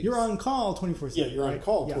space, You're on call 24/7. Yeah, you're on right?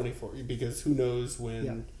 call Yeah. 24 because who knows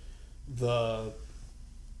when the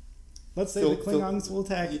Let's say Phil- the Klingons will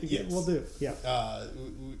attack. yes. We'll do. Yeah.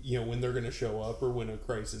 when they're going to show up or when a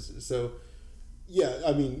crisis is. So, yeah,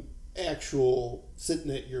 I mean, actual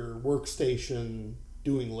sitting at your workstation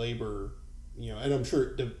doing labor, and I'm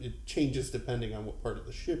sure it changes depending on what part of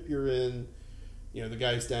the ship you're in. The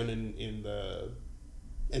guys down in the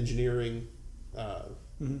engineering,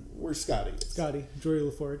 where's Scotty? Scotty, Jory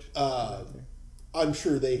LaForge. I'm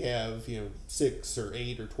sure they have 6 or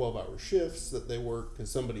 8 or 12-hour shifts that they work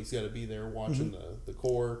because somebody's got to be there watching the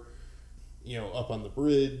core. Up on the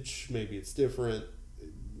bridge, maybe it's different.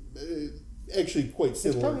 Actually, quite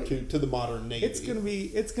similar to the modern Navy. It's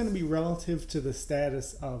gonna be relative to the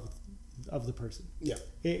status of the person. Yeah.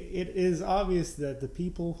 It is obvious that the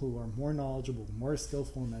people who are more knowledgeable, more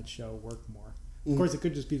skillful in that show work more. Of course, it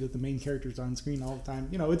could just be that the main character's on screen all the time.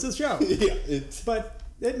 It's a show. Yeah, But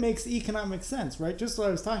it makes economic sense, right? Just what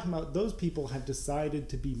I was talking about, those people have decided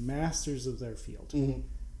to be masters of their field.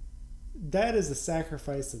 That is a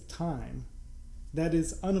sacrifice of time that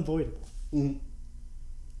is unavoidable.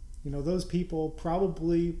 Those people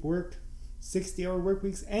probably worked 60-hour work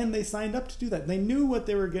weeks and they signed up to do that. They knew what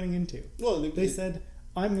they were getting into. Well, they said,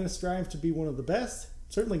 I'm going to strive to be one of the best,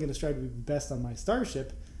 certainly going to strive to be the best on my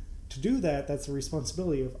starship. To do that, that's a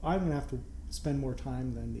responsibility of I'm going to have to spend more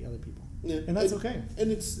time than the other people. Yeah. And that's okay.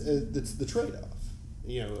 And it's the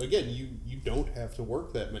trade-off. Again, you don't have to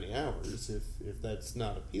work that many hours if that's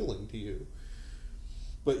not appealing to you.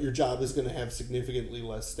 But your job is going to have significantly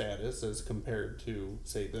less status as compared to,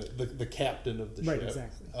 say, the captain of the ship. Right,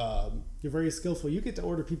 exactly. You're very skillful. You get to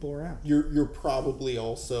order people around. You're probably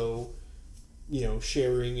also,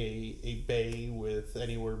 sharing a bay with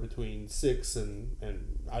anywhere between 6 and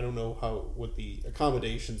I don't know what the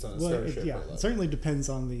accommodations on a starship are like. It certainly depends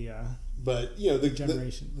on the but the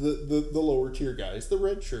generation. The lower tier guys, the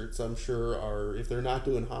red shirts, I'm sure are, if they're not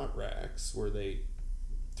doing hot racks where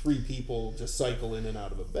 3 people just cycle in and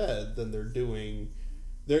out of a bed, then they're living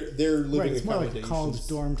it's more like a accommodations. college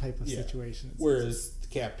dorm type of situation. Whereas the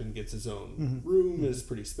captain gets his own room, is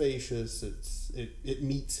pretty spacious. It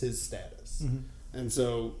meets his status, and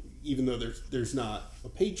so even though there's not a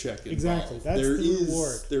paycheck involved, exactly, that's the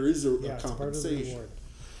reward. There is a it's compensation, part of the reward.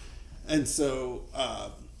 And so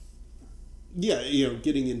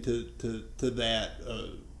getting into that,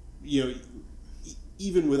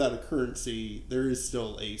 even without a currency, there is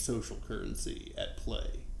still a social currency at play.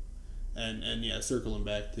 And circling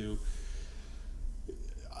back to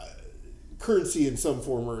currency in some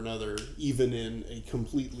form or another, even in a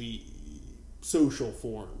completely social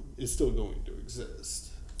form, is still going to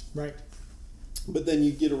exist. Right. But then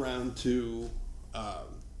you get around to,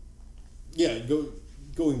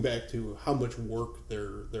 going back to how much work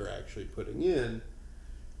they're actually putting in.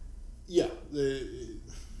 Yeah, the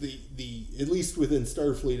at least within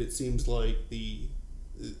Starfleet, it seems like the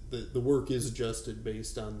work is adjusted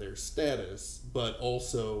based on their status, but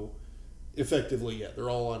also effectively, yeah, they're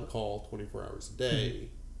all on call 24 hours a day,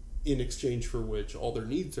 in exchange for which all their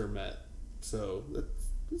needs are met. So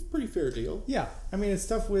that's a pretty fair deal. Yeah, I mean, it's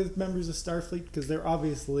tough with members of Starfleet because they're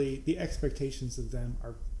obviously, the expectations of them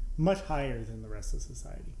are much higher than the rest of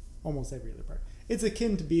society. Almost every other part. It's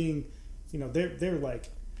akin to being, they're like,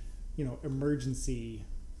 emergency.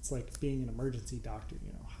 It's like being an emergency doctor.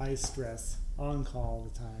 High stress, on call all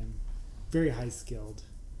the time, very high skilled,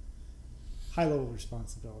 high level of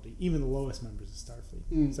responsibility. Even the lowest members of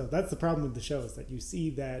Starfleet. So that's the problem with the show, is that you see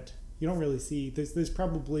that you don't really see. There's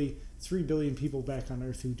probably 3 billion people back on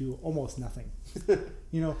Earth who do almost nothing.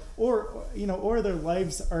 Or their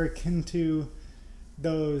lives are akin to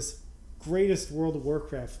those greatest World of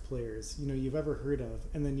Warcraft players you've ever heard of,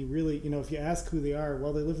 and then you really if you ask who they are,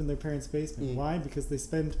 well, they live in their parents' basement. Why? Because they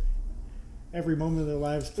spend every moment of their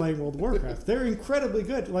lives playing World of Warcraft. They're incredibly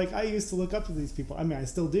good. Like, I used to look up to these people. I mean, I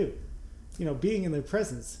still do. Being in their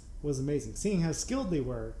presence was amazing. Seeing how skilled they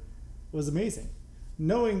were was amazing.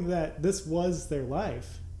 Knowing that this was their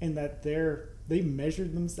life and that they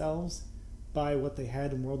measured themselves by what they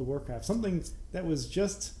had in World of Warcraft, something that was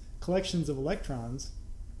just collections of electrons,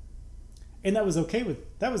 and that was okay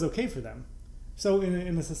for them. So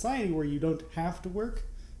in a society where you don't have to work,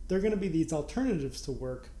 there are going to be these alternatives to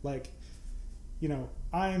work, like you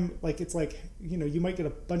might get a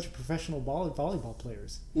bunch of professional volleyball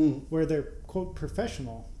players where they're, quote,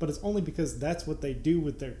 professional, but it's only because that's what they do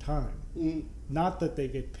with their time, not that they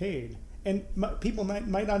get paid. And people might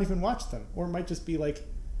not even watch them, or it might just be like,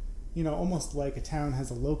 almost like a town has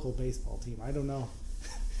a local baseball team. I don't know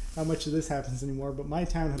how much of this happens anymore, but my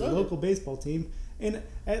town had a local baseball team, and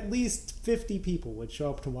at least 50 people would show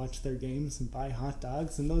up to watch their games and buy hot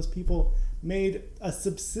dogs, and those people made a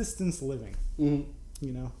subsistence living, and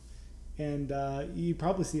you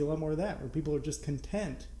probably see a lot more of that, where people are just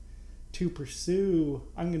content to pursue.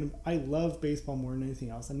 I love baseball more than anything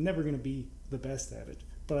else. I'm never going to be the best at it,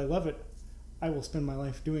 but I love it. I will spend my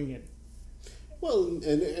life doing it. Well,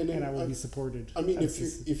 and I will be supported. I mean,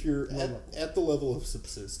 if you're at the level of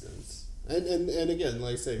subsistence, and again,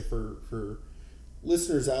 like I say, for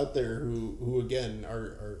listeners out there who again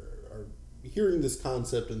are hearing this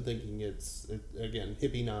concept and thinking it's again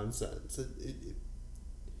hippie nonsense.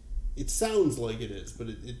 It sounds like it is, but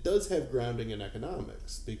it does have grounding in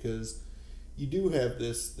economics, because you do have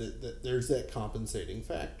this that there's that compensating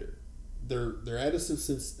factor. They're at a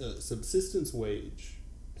subsistence wage,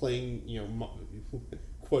 playing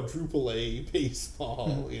quadruple A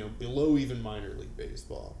baseball, below even minor league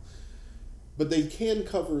baseball, but they can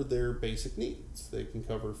cover their basic needs. They can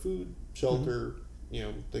cover food, shelter,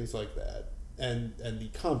 things like that, and the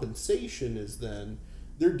compensation is then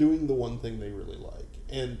they're doing the one thing they really like,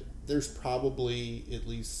 and there's probably at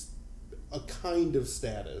least a kind of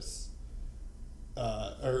status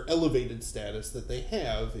or elevated status that they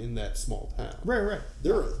have in that small town. Right.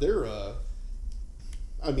 They're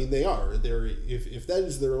if that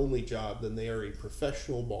is their only job, then they are a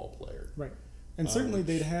professional ball player. Right. And certainly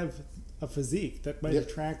they'd have a physique that might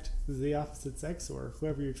attract the opposite sex or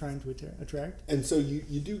whoever you're trying to attract. And so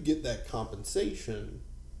you do get that compensation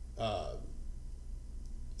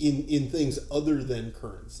in things other than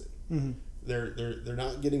currency. Mm-hmm. They're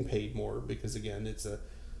not getting paid more because, again, it's a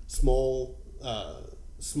small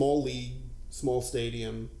league, small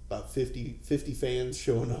stadium, about 50 fans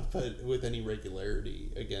showing up with any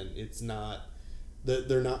regularity. Again, it's not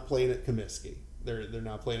they're not playing at Comiskey. They're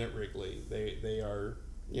not playing at Wrigley. They are,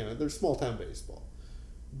 they're small town baseball.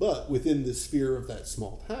 But within the sphere of that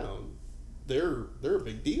small town, they're a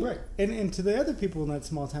big deal. Right. And to the other people in that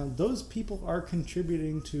small town, those people are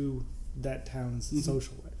contributing to that town's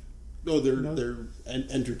social life. Oh, they're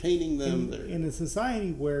entertaining them. In a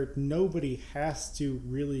society where nobody has to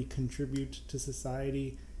really contribute to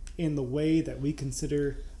society in the way that we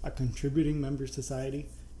consider a contributing member society,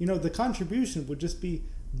 the contribution would just be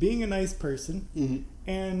being a nice person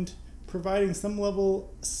and providing some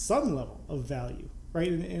level of value, right?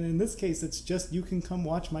 And in this case, it's just, you can come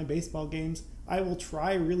watch my baseball games. I will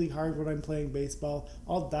try really hard when I'm playing baseball.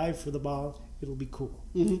 I'll dive for the ball. It'll be cool.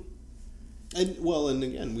 Mm-hmm. And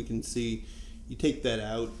again, we can see, you take that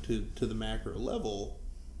out to the macro level.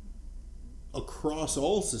 across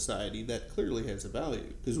all society, that clearly has a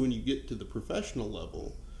value. Because when you get to the professional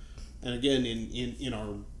level, and again, in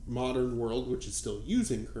our modern world, which is still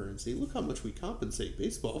using currency, look how much we compensate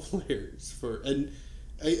baseball players for. And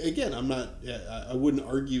again, I wouldn't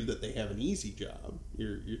argue that they have an easy job.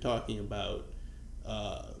 You're talking about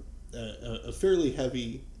a fairly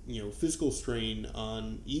heavy, physical strain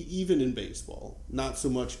on even in baseball. Not so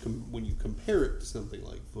much when you compare it to something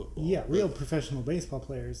like football. Yeah, real professional baseball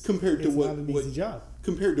players. Compared to not an easy job.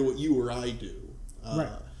 Compared to what you or I do. Right.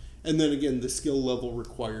 And then again, the skill level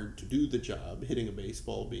required to do the job, hitting a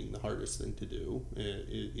baseball being the hardest thing to do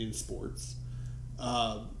in sports.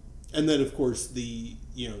 And then, of course, the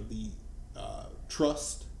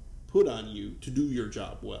trust put on you to do your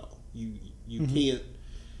job well. You can't.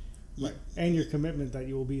 Right. And your commitment that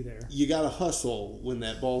you will be there. You got to hustle when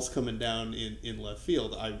that ball's coming down in left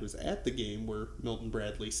field. I was at the game where Milton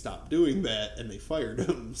Bradley stopped doing that and they fired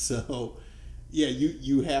him. So, yeah,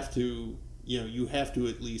 you have to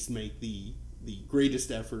at least make the greatest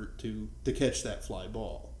effort to catch that fly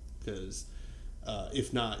ball, because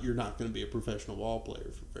if not, you're not going to be a professional ball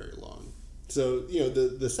player for very long. So,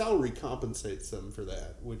 the salary compensates them for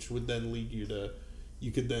that, which would then lead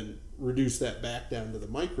you could then reduce that back down to the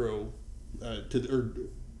micro, or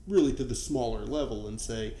really to the smaller level, and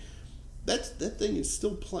say that thing is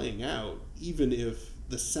still playing out, even if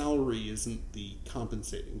the salary isn't the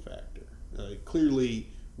compensating factor. Clearly,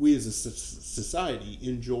 we as a society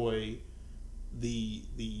enjoy the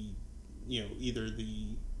either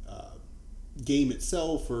the game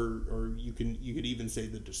itself, or you could even say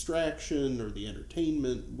the distraction or the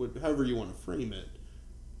entertainment, however you want to frame it,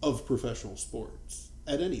 of professional sports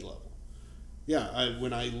at any level. Yeah,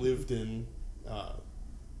 when I lived in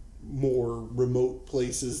more remote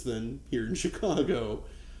places than here in Chicago,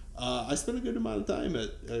 I spent a good amount of time at,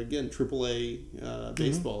 again, AAA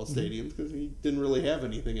baseball stadiums, because we didn't really have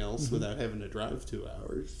anything else without having to drive 2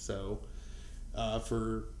 hours. So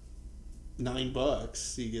for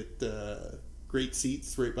 $9, you get great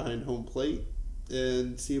seats right behind home plate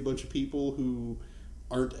and see a bunch of people who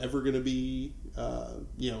aren't ever going to be,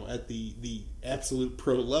 at the absolute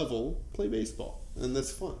pro level, play baseball. And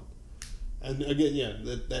that's fun. And again,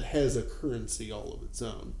 that has a currency all of its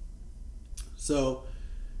own. So,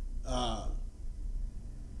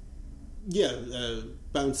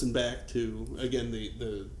 bouncing back to, again,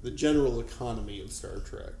 the general economy of Star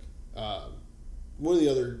Trek. One of the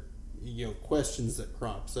other, questions that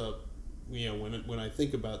crops up, when I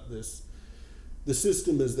think about this, the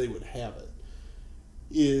system as they would have it,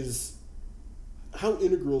 is how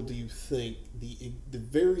integral do you think the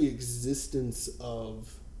very existence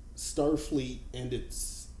of Starfleet and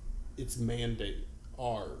its mandate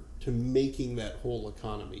are to making that whole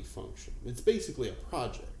economy function? It's basically a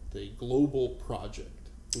project, a global project.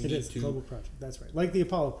 It is a global project, that's right. Like the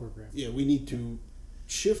Apollo program. Yeah, we need to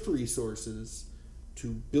shift resources to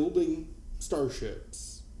building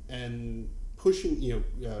starships and pushing,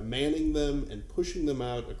 manning them and pushing them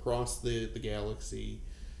out across the galaxy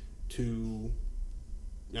to,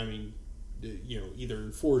 either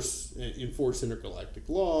enforce intergalactic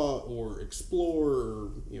law or explore,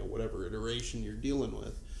 or whatever iteration you're dealing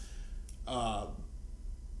with.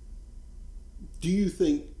 Do you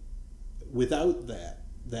think without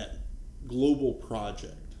that global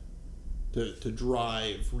project to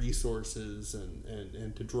drive resources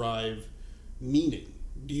and to drive meaning,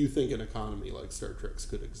 do you think an economy like Star Trek's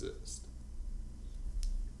could exist?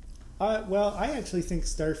 Well, I actually think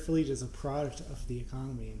Starfleet is a product of the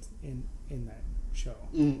economy in that show.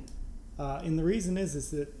 And the reason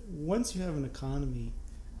is that once you have an economy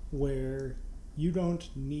where you don't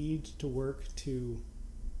need to work to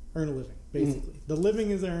earn a living, basically. The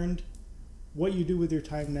living is earned. What you do with your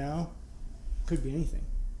time now could be anything.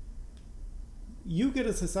 You get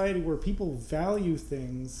a society where people value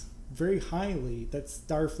things very highly that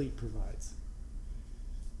Starfleet provides.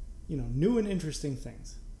 New and interesting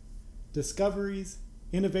things. Discoveries,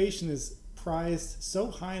 innovation is prized so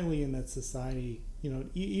highly in that society.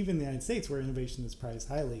 Even the United States, where innovation is prized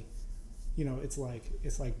highly, it's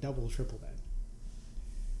like double, triple that.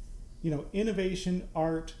 Innovation,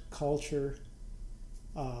 art, culture,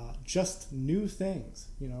 just new things.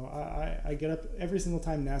 I get up every single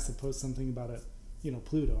time NASA posts something about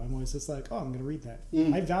Pluto. I'm always just like, I'm going to read that.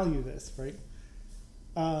 I value this, right?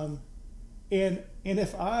 And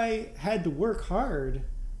if I had to work hard,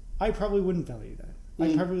 I probably wouldn't value that.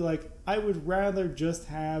 I'd probably I would rather just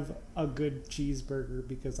have a good cheeseburger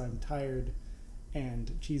because I'm tired,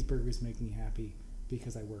 and cheeseburgers make me happy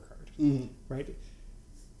because I work hard, right?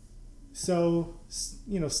 So,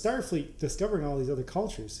 Starfleet discovering all these other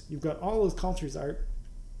cultures. You've got all those cultures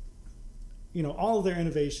all of their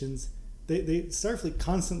innovations, Starfleet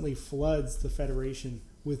constantly floods the Federation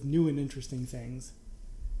with new and interesting things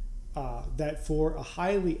that for a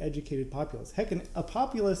highly educated populace, heck, a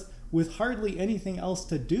populace with hardly anything else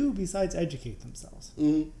to do besides educate themselves,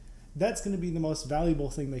 that's going to be the most valuable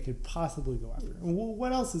thing they could possibly go after. And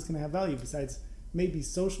what else is going to have value besides maybe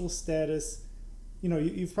social status?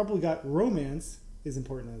 You've probably got romance is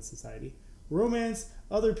important in a society. Romance,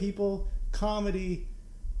 other people, comedy,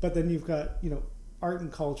 but then you've got, art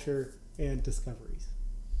and culture and discoveries.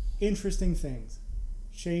 Interesting things.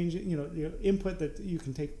 Change, input that you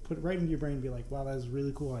can put right into your brain and be like, wow, that was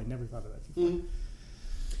really cool. I never thought of that before. Mm-hmm.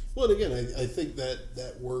 Well, and again, I think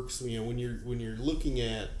that works, when you're looking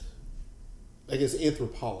at, I guess,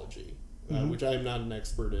 anthropology, which I'm not an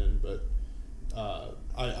expert in, but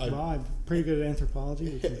I'm pretty good at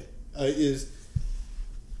anthropology. Is,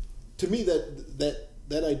 to me, that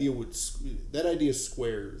idea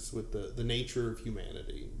squares with the nature of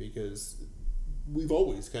humanity, because we've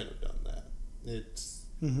always kind of done that.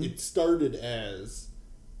 It started as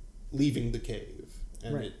leaving the cave,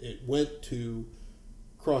 and right. it went to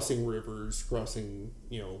crossing rivers, crossing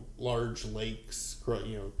large lakes,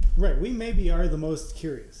 Right, we maybe are the most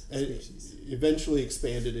curious species. It eventually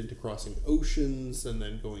expanded into crossing oceans, and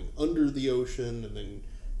then going under the ocean, and then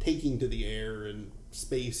taking to the air, and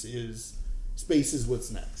space is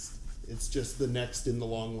what's next. It's just the next in the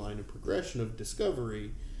long line of progression of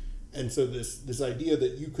discovery. And so this idea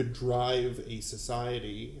that you could drive a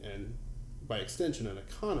society, and by extension an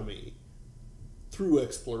economy, through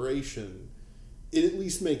exploration, it at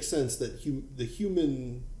least makes sense that the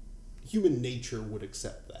human nature would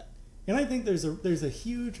accept that. And I think there's a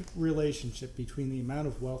huge relationship between the amount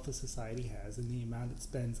of wealth a society has and the amount it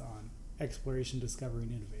spends on exploration, discovery,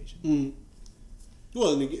 and innovation. Mm.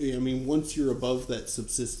 Well, once you're above that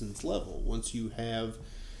subsistence level, once you have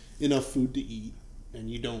enough food to eat, and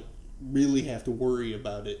you don't really have to worry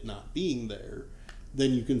about it not being there,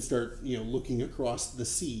 then you can start, looking across the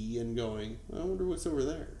sea and going, I wonder what's over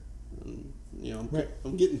there. And, right.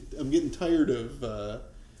 I'm getting tired of, the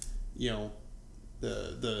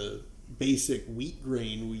basic wheat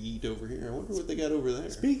grain we eat over here. I wonder what they got over there.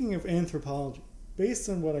 Speaking of anthropology, based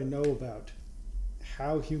on what I know about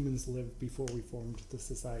how humans lived before we formed the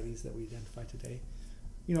societies that we identify today,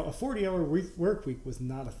 a 40-hour work week was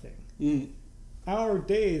not a thing. Mm. Our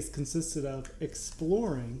days consisted of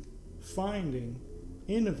exploring, finding,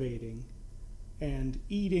 innovating, and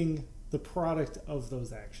eating the product of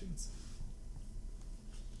those actions.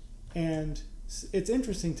 And it's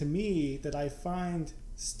interesting to me that I find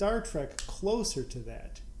Star Trek closer to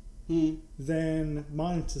that than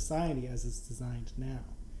modern society as it's designed now.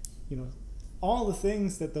 All the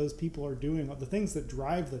things that those people are doing, the things that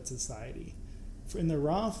drive that society in the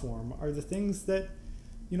raw form are the things that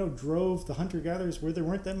drove the hunter-gatherers where there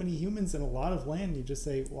weren't that many humans and a lot of land. You just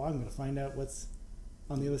say, well, I'm going to find out what's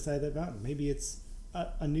on the other side of that mountain. Maybe it's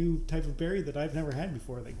a new type of berry that I've never had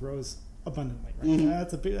before that grows abundantly. Right?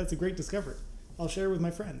 Mm-hmm. That's a great discovery. I'll share it with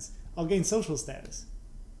my friends. I'll gain social status.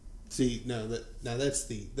 See,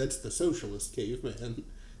 that's the socialist caveman.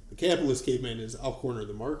 The capitalist caveman is, I'll corner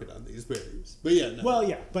the market on these berries. But yeah, no. Well,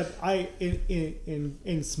 yeah, but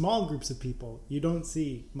in small groups of people, you don't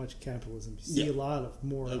see much capitalism. You see a lot of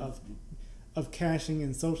more of cashing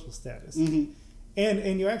in social status,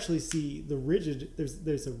 and you actually see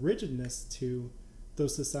there's a rigidness to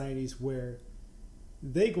those societies where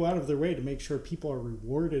they go out of their way to make sure people are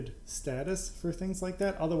rewarded status for things like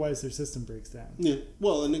that. Otherwise, their system breaks down. Yeah.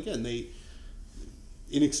 Well, and again,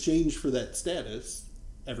 in exchange for that status,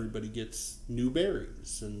 everybody gets new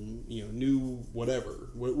berries and new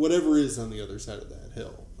whatever is on the other side of that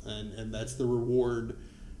hill, and that's the reward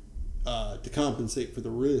to compensate for the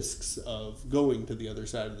risks of going to the other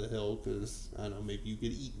side of the hill, because I don't know, maybe you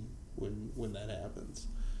get eaten when that happens.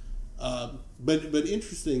 But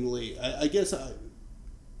interestingly, I guess I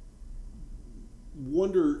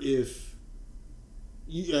wonder if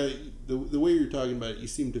the way you're talking about it, you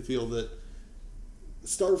seem to feel that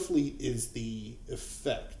Starfleet is the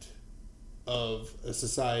effect of a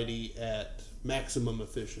society at maximum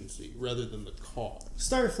efficiency rather than the cause.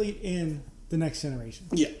 Starfleet in The Next Generation.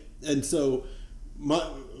 Yeah, and so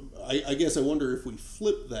I guess I wonder if we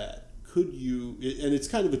flip that, could you, and it's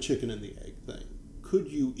kind of a chicken and the egg thing, could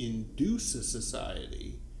you induce a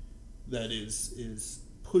society that is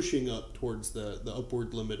pushing up towards the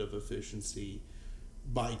upward limit of efficiency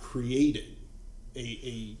by creating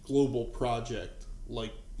a global project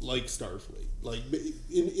like Starfleet? Like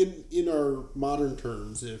in our modern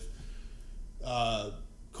terms, if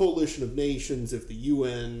coalition of nations, if the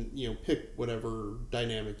UN, pick whatever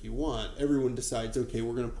dynamic you want, everyone decides, okay,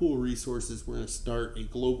 we're going to pool resources, we're going to start a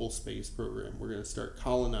global space program, we're going to start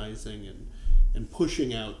colonizing and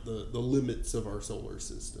pushing out the limits of our solar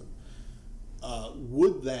system.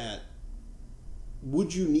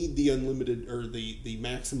 Would you need the unlimited or the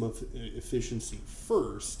maximum efficiency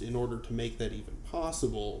first in order to make that even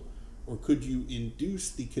possible? Or could you induce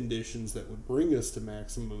the conditions that would bring us to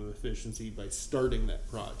maximum efficiency by starting that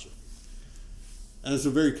project? And it's a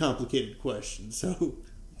very complicated question, so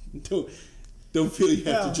don't feel you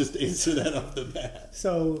have to just answer that off the bat.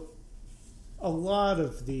 So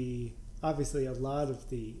obviously a lot of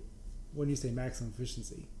the, when you say maximum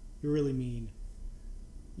efficiency, you really mean,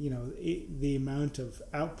 the amount of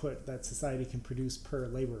output that society can produce per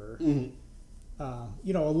laborer. Mm-hmm.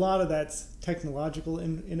 A lot of that's technological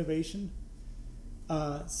innovation.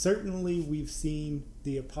 Certainly, we've seen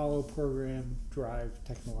the Apollo program drive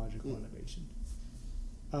technological innovation.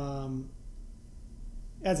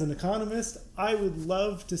 As an economist, I would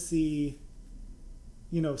love to see,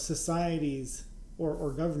 societies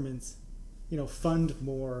or governments, fund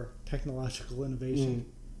more technological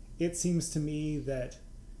innovation. It seems to me that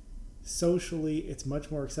socially, it's much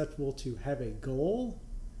more acceptable to have a goal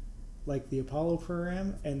like the Apollo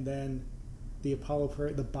program, and then the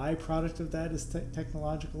byproduct of that is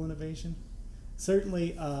technological innovation.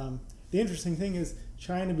 Certainly, the interesting thing is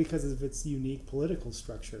China, because of its unique political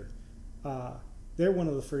structure, they're one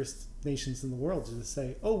of the first nations in the world to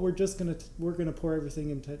say, "Oh, we're gonna pour everything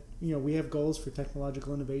into we have goals for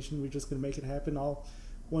technological innovation. We're just gonna make it happen. All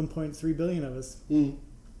 1.3 billion of us.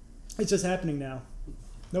 It's just happening now.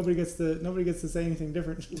 Nobody gets to say anything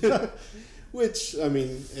different." Which, I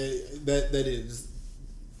mean, that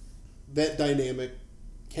dynamic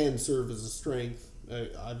can serve as a strength.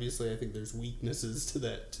 Obviously, I think there's weaknesses to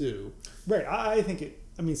that too. Right. I think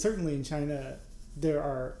certainly in China,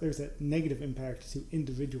 there's a negative impact to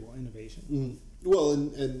individual innovation. Well,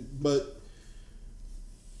 but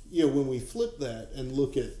when we flip that and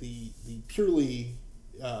look at the purely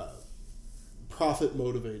profit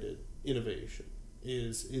motivated innovation,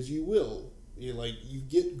 is you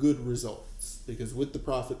get good results because with the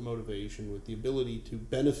profit motivation, with the ability to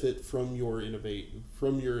benefit from your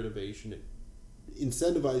innovation, it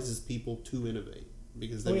incentivizes people to innovate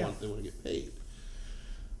because they want to get paid.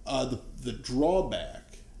 The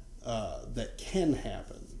drawback that can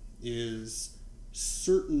happen is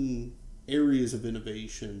certain areas of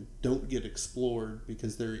innovation don't get explored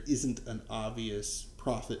because there isn't an obvious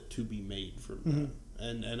profit to be made from them.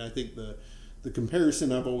 And I think the comparison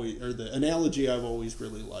the analogy I've always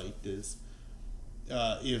really liked is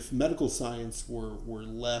if medical science were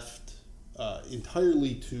left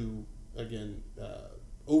entirely to, again,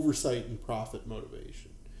 oversight and profit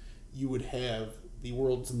motivation, you would have the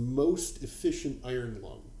world's most efficient iron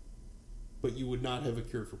lung, but you would not have a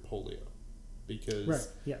cure for polio because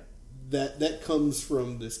that comes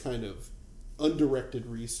from this kind of undirected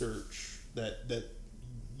research that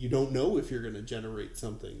you don't know if you're going to generate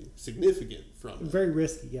something significant from it. Very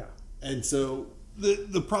risky, yeah. And so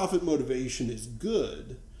the profit motivation is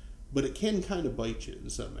good, but it can kind of bite you in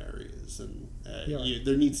some areas, and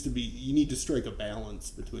you need to strike a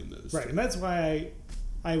balance between those. Right, two. and that's why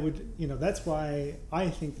that's why I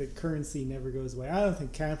think that currency never goes away. I don't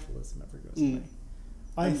think capitalism ever goes away.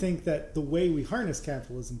 I think that the way we harness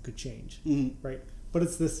capitalism could change, right? But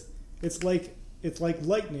it's like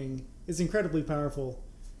lightning. It's incredibly powerful.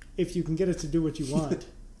 If you can get it to do what you want,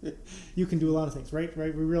 you can do a lot of things, right?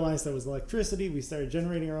 We realized there was electricity. We started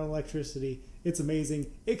generating our own electricity. It's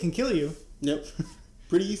amazing. It can kill you. Yep.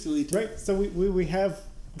 Pretty easily, too. Right? So we have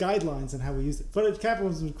guidelines on how we use it. But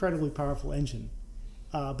capitalism is an incredibly powerful engine.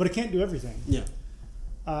 But it can't do everything. Yeah.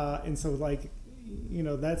 And so,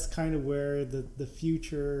 that's kind of where the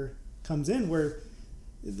future comes in, where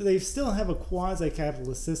they still have a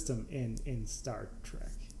quasi-capitalist system in Star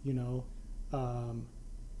Trek,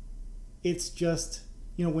 it's just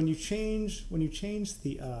when you change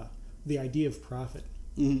the idea of profit,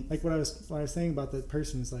 like what I was saying about the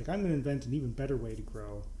person who's like, I'm going to invent an even better way to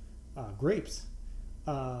grow grapes.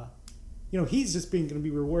 He's just going to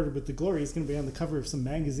be rewarded with the glory. He's going to be on the cover of some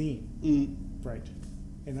magazine, right?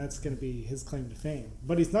 And that's going to be his claim to fame.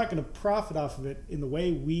 But he's not going to profit off of it in the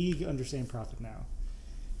way we understand profit now.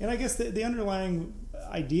 And I guess the underlying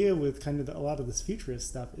idea with kind of a lot of this futurist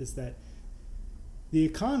stuff is that the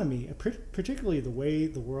economy, particularly the way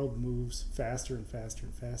the world moves faster and faster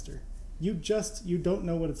and faster, you don't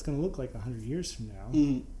know what it's going to look like 100 years from now.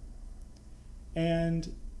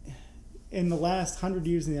 And in the last 100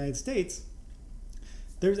 years in the United States,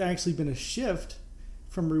 there's actually been a shift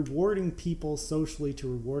from rewarding people socially to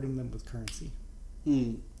rewarding them with currency.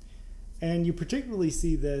 And you particularly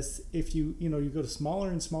see this if you go to smaller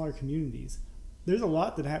and smaller communities. There's a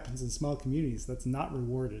lot that happens in small communities that's not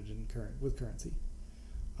rewarded with currency.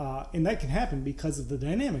 And that can happen because of the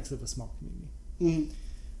dynamics of a small community.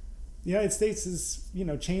 The United States has,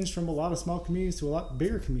 changed from a lot of small communities to a lot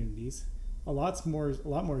bigger communities. A lot more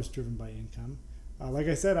is driven by income. Like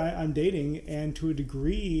I said, I'm dating, and to a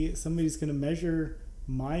degree, somebody's going to measure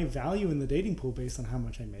my value in the dating pool based on how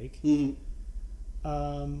much I make.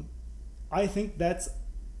 I think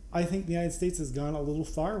the United States has gone a little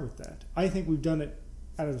far with that. I think we've done it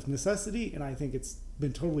out of necessity, and I think it's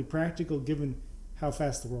been totally practical given how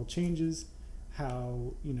fast the world changes,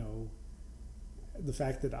 how, the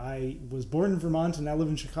fact that I was born in Vermont and I live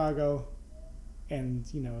in Chicago, and,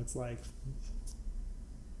 it's like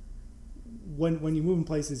when you move in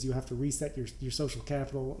places, you have to reset your social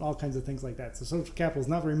capital and all kinds of things like that. So social capital is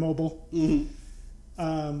not very mobile.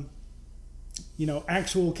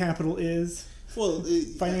 Actual capital is. Well,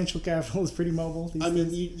 financial capital is pretty mobile. I mean,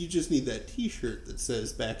 you just need that T-shirt that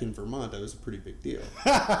says "Back in Vermont, I was a pretty big deal."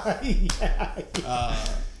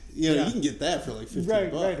 You can get that for like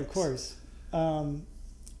 $15. Right, of course.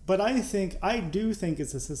 But I do think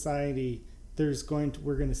as a society,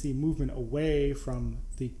 we're going to see movement away from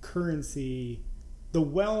the currency, the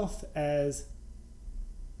wealth as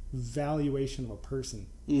valuation of a person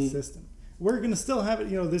system. We're going to still have it.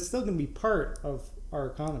 There's still going to be part of our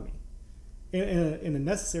economy. In a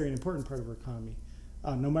necessary and important part of our economy,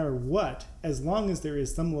 no matter what, as long as there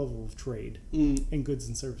is some level of trade in goods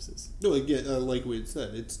and services. No, again, like we had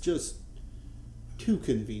said, it's just too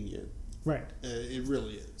convenient. Right. It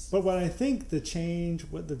really is. But what I think the change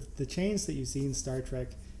that you see in Star Trek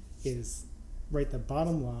is, right, the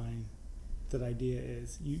bottom line, that idea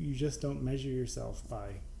is you just don't measure yourself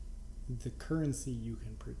by the currency you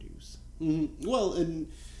can produce. Well,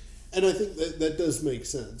 and I think that does make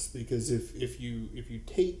sense, because if you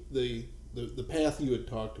take the path you had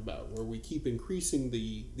talked about, where we keep increasing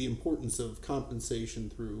the importance of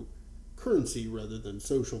compensation through currency rather than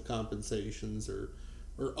social compensations or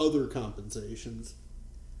other compensations,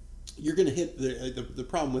 you're going to hit the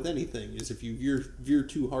problem with anything is if you veer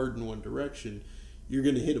too hard in one direction, you're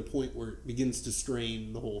going to hit a point where it begins to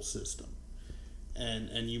strain the whole system,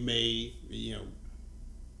 and you may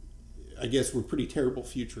I guess we're pretty terrible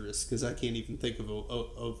futurists, because I can't even think of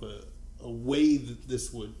a way that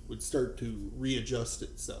this would start to readjust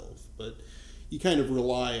itself. But you kind of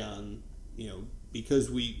rely on, because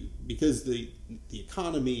the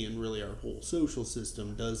economy and really our whole social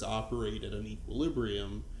system does operate at an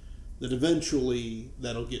equilibrium, that eventually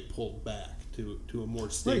that'll get pulled back to a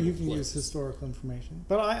more stable Right, you can place. use historical information.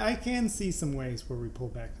 But I can see some ways where we pull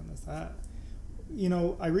back on this.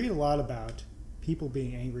 I read a lot about people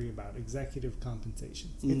being angry about executive compensation.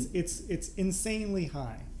 It's insanely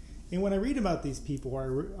high. And when I read about these people,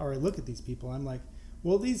 or I look at these people, I'm like,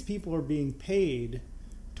 well, these people are being paid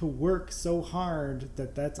to work so hard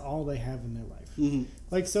that that's all they have in their life.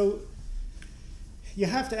 Like, so you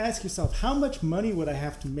have to ask yourself, how much money would I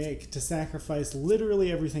have to make to sacrifice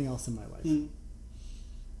literally everything else in my life?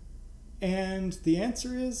 And the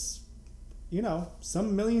answer is,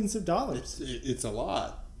 some millions of dollars. It's a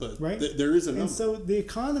lot. But right? There is a number. And so the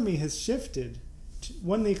economy has shifted.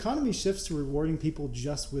 When the economy shifts to rewarding people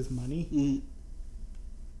just with money,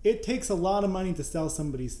 it takes a lot of money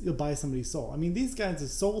to buy somebody's soul. I mean, these guys have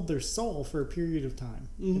sold their soul for a period of time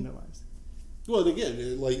in their lives. Well,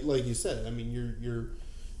 again, like you said, I mean, you're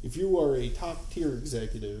if you are a top tier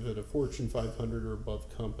executive at a Fortune 500 or above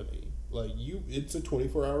company, it's a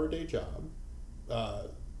 24-hour a day job.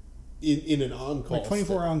 In an on-call. Like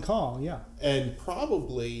 24 on call, yeah. And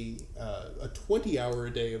probably a 20-hour a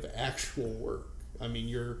day of actual work. I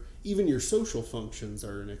mean, even your social functions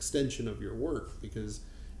are an extension of your work, because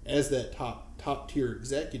as that top-tier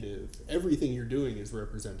executive, everything you're doing is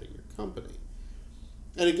representing your company.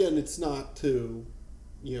 And again, it's not to,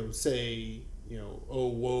 say, oh,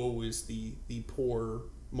 woe is the poor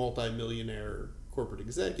multimillionaire corporate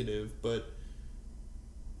executive, but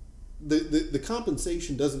the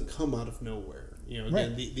compensation doesn't come out of nowhere. Again,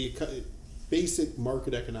 right. the basic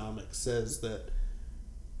market economics says that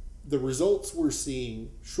the results we're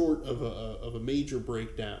seeing, short of a major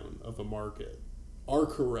breakdown of a market, are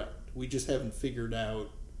correct. We just haven't figured out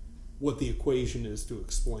what the equation is to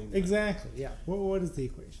explain that. Exactly. Yeah. What is the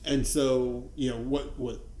equation? And so,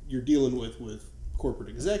 what you're dealing with corporate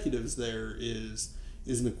executives there is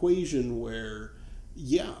an equation where,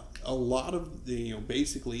 a lot of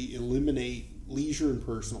basically eliminate leisure and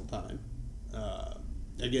personal time.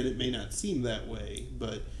 Again, it may not seem that way,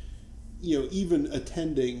 but even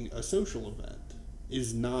attending a social event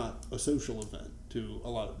is not a social event to a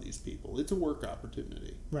lot of these people. It's a work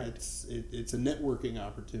opportunity. Right. It's a networking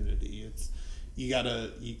opportunity.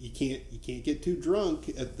 You can't get too drunk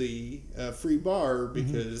at the free bar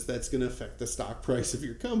because that's going to affect the stock price of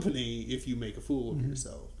your company if you make a fool of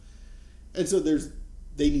yourself. And so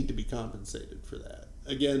they need to be compensated for that.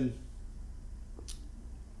 Again,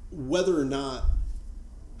 whether or not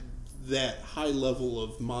that high level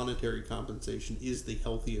of monetary compensation is the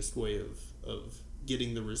healthiest way of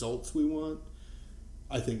getting the results we want,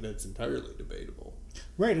 I think that's entirely debatable.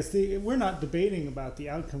 Right. We're not debating about the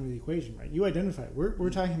outcome of the equation, right? You identify it. We're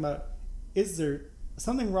talking about, is there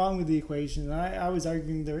something wrong with the equation? And I was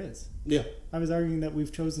arguing there is. Yeah. I was arguing that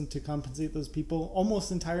we've chosen to compensate those people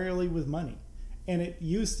almost entirely with money. And it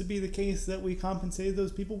used to be the case that we compensated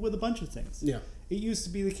those people with a bunch of things. Yeah. It used to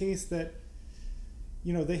be the case that,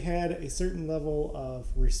 they had a certain level of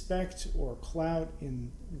respect or clout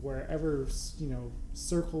in wherever,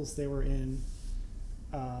 circles they were in.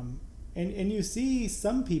 And you see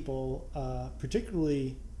some people,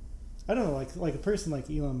 particularly, I don't know, like a person like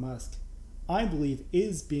Elon Musk, I believe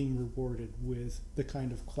is being rewarded with the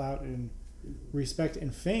kind of clout and respect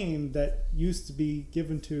and fame that used to be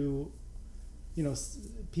given to,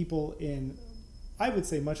 people in, I would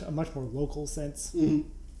say, a much more local sense. Mm-hmm.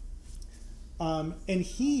 And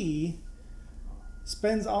he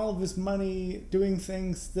spends all of his money doing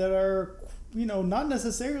things that are, not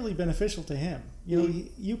necessarily beneficial to him.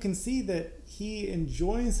 You can see that he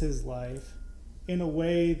enjoys his life in a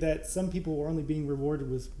way that some people who are only being rewarded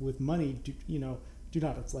with money do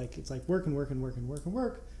not. It's like work and work and work and work and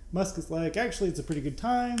work. Musk is like, actually, it's a pretty good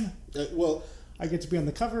time. I get to be on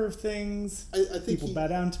the cover of things. I think people bow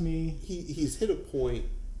down to me. He's hit a point,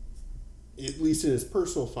 at least in his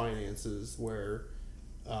personal finances, where,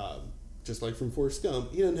 just like from Forrest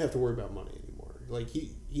Gump, he doesn't have to worry about money anymore. Like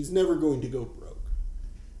he's never going to go broke.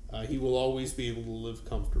 He will always be able to live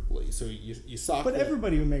comfortably. So you sock. But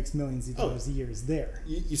everybody who makes millions of dollars a year is there.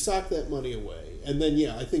 You sock that money away, and then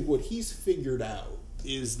I think what he's figured out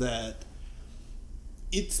is that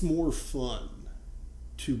it's more fun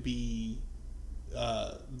to be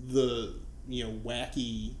the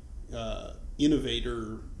wacky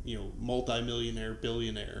innovator, multimillionaire,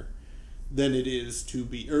 billionaire, than it is to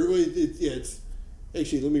be, it's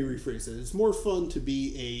actually, let me rephrase it. It's more fun to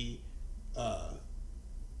be a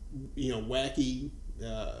wacky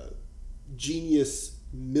genius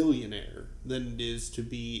millionaire than it is to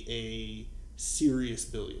be a serious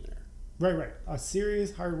billionaire. Right. A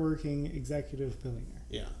serious, hardworking executive billionaire.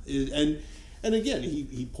 Yeah, and again,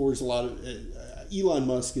 he pours a lot of. Elon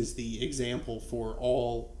Musk is the example for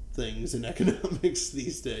all things in economics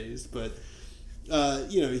these days, but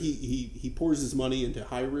he pours his money into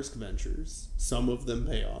high risk ventures. Some of them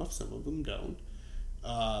pay off, some of them don't.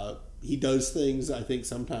 He does things, I think,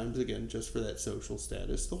 sometimes, again, just for that social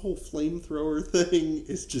status. The whole flamethrower thing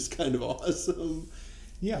is just kind of awesome.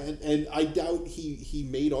 Yeah. And I doubt he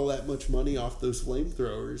made all that much money off those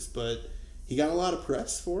flamethrowers, but he got a lot of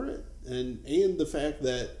press for it. And the fact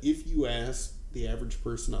that if you ask the average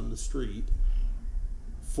person on the street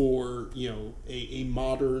for, a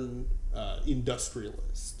modern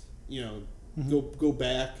industrialist, go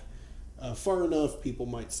back far enough, people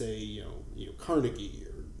might say, Carnegie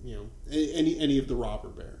or, any of the robber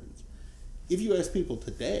barons. If you ask people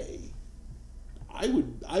today, I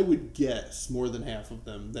would guess more than half of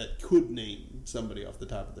them that could name somebody off the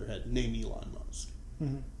top of their head, name Elon Musk.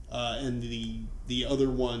 Mm-hmm. And the other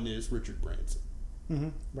one is Richard Branson. Mm-hmm.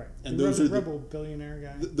 Right. And the those are rebel billionaire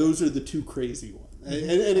guy. Those are the two crazy ones. Mm-hmm.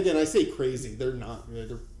 And again, I say crazy. They're not.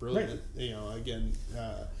 They're brilliant. Right.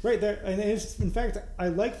 Right. And in fact, I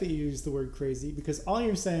like that you use the word crazy because all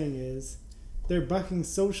you're saying is they're bucking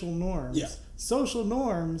social norms. Yeah. Social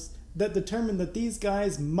norms that determine that these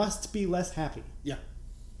guys must be less happy. Yeah.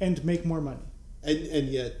 And make more money. And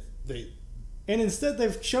yet they... And instead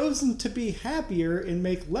they've chosen to be happier and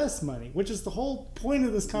make less money, which is the whole point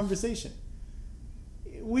of this conversation.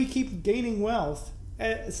 We keep gaining wealth.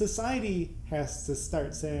 Society has to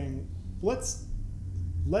start saying, let's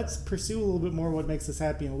pursue a little bit more what makes us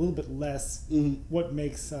happy and a little bit less what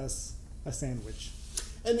makes us a sandwich.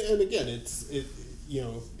 And again,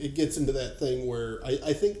 it gets into that thing where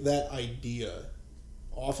I think that idea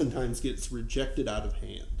oftentimes gets rejected out of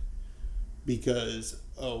hand because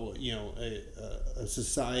a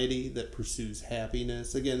society that pursues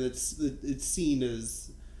happiness, again, it's seen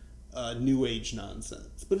as new age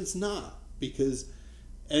nonsense, but it's not, because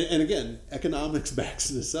and again, economics backs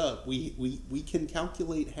this up. We can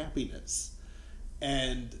calculate happiness,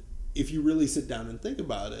 and if you really sit down and think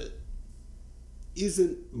about it,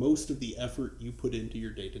 isn't most of the effort you put into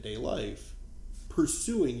your day-to-day life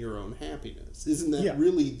pursuing your own happiness? Isn't that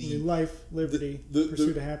really the life, liberty,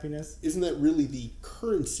 pursuit of happiness? Isn't that really the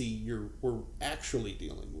currency we're actually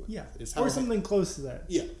dealing with? Yeah, or something close to that.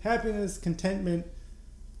 Yeah, happiness, contentment,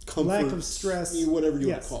 comfort, lack of stress, whatever you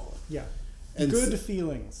want to call it. Yeah, and good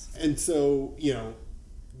feelings. And so,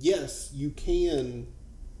 yes, you can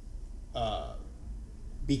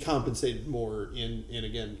be compensated more in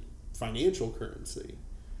again financial currency,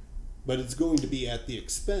 but it's going to be at the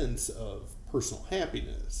expense of personal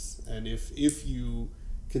happiness. And if you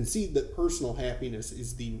concede that personal happiness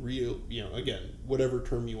is the real, again, whatever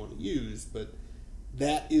term you want to use, but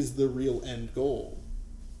that is the real end goal,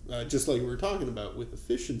 just like we were talking about with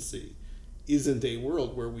efficiency, isn't a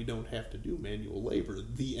world where we don't have to do manual labor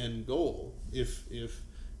the end goal. If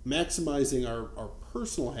maximizing our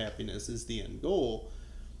personal happiness is the end goal,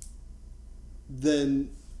 then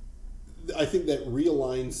I think that would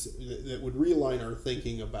realign our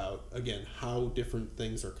thinking about, again, how different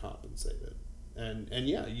things are compensated. And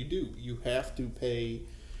yeah, you have to pay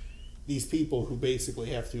these people who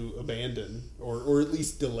basically have to abandon or at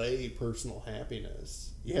least delay personal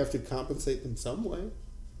happiness. You have to compensate them some way,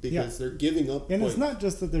 because they're giving up. And it's not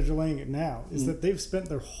just that they're delaying it now, it's that they've spent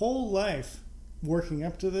their whole life working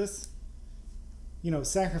up to this,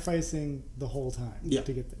 sacrificing the whole time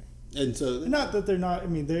to get there. And so, not that they're not. I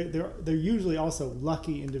mean, they're usually also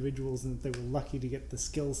lucky individuals, and that they were lucky to get the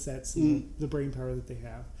skill sets and the brain power that they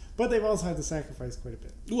have. But they've also had to sacrifice quite a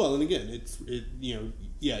bit. Well, and again, and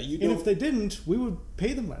if they didn't, we would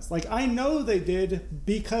pay them less. Like, I know they did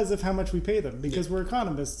because of how much we pay them, because we're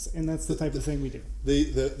economists, and that's the type of thing we do.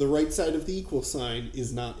 The right side of the equal sign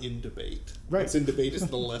is not in debate. Right. What's in debate is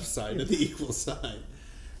the left side of the equal sign.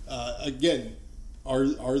 Again,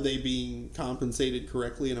 are they being compensated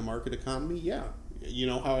correctly in a market economy? Yeah. You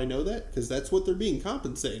know how I know that? Because that's what they're being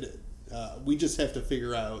compensated. We just have to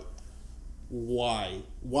figure out why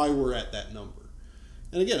we're at that number.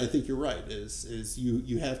 And again, I think you're right. Is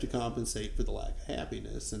you have to compensate for the lack of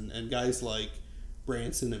happiness, and guys like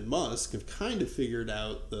Branson and Musk have kind of figured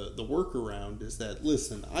out the workaround is that,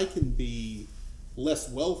 listen, I can be less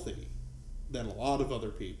wealthy than a lot of other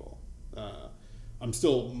people. I'm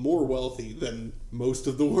still more wealthy than most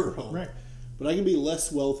of the world, right? But I can be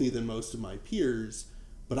less wealthy than most of my peers,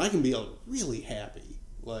 but I can be really happy.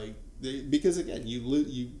 Because again,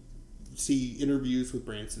 you see interviews with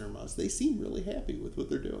Branson or Musk, they seem really happy with what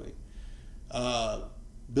they're doing.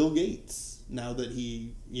 Bill Gates, now that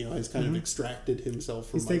he has kind of extracted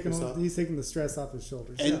himself from Microsoft, he's taking the stress off his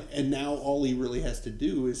shoulders, and now all he really has to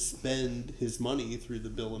do is spend his money through the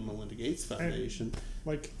Bill and Melinda Gates Foundation,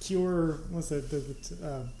 cure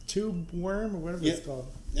the tube worm or whatever it's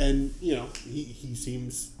called. And he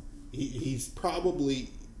seems he's probably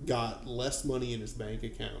got less money in his bank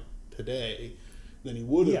account today than he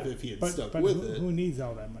would have if he had stuck with it. Who needs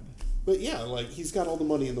all that money? But he's got all the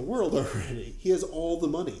money in the world already. He has all the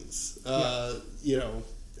monies.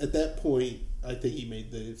 At that point, I think he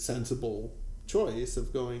made the sensible choice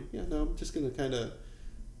of going, I'm just going to kind of,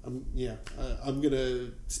 I'm going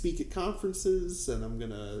to speak at conferences, and I'm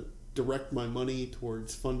going to direct my money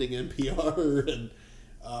towards funding NPR and,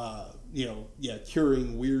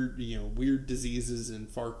 curing weird diseases in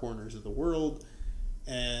far corners of the world.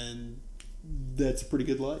 And that's a pretty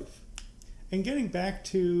good life. And getting back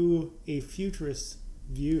to a futurist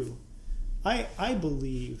view, I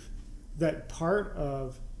believe that part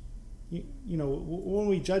of, when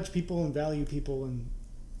we judge people and value people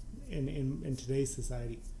in today's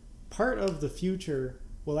society, part of the future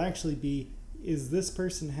will actually be, is this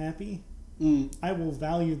person happy? I will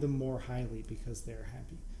value them more highly because they're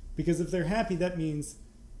happy. Because if they're happy, that means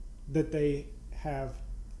that they have,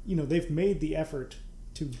 they've made the effort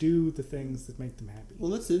to do the things that make them happy.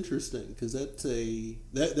 Well, that's interesting, because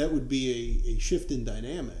that would be a shift in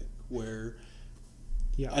dynamic where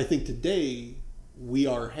I think today we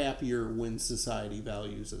are happier when society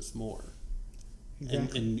values us more.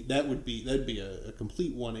 Exactly. And that'd be a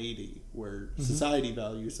complete 180 where society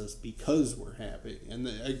values us because we're happy. And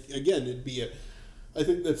again, it'd be I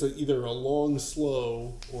think that's either a long,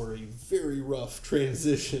 slow, or a very rough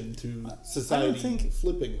transition to society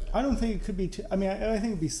flipping that. I don't think it could be too... I think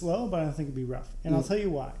it'd be slow, but I don't think it'd be rough. And I'll tell you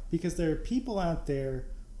why. Because there are people out there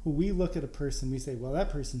who we look at a person, we say, well, that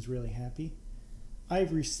person's really happy. I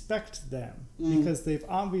respect them because they've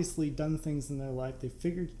obviously done things in their life. They've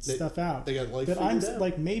figured stuff out. They got life figured out.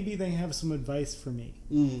 Like, maybe they have some advice for me.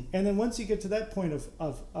 And then once you get to that point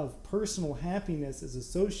of personal happiness is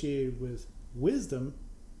associated with wisdom,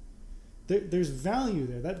 there's value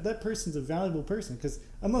there. That person's a valuable person, because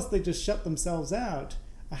unless they just shut themselves out,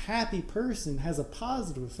 a happy person has a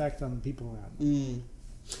positive effect on the people around them.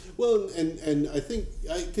 Well, and I think,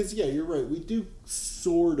 because you're right, we do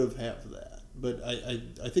sort of have that, but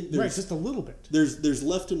I think there's just a little bit. There's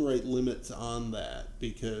left and right limits on that,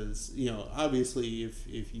 because obviously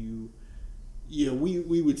if you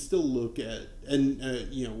we would still look at, and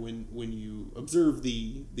when you observe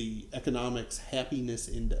the economics happiness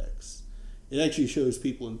index, it actually shows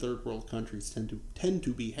people in third world countries tend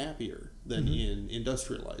to be happier than in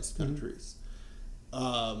industrialized countries.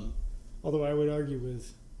 Although I would argue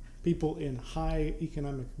with people in high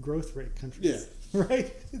economic growth rate countries,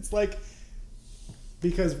 right? It's like,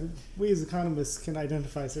 because we as economists can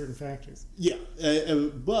identify certain factors. Yeah,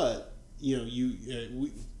 but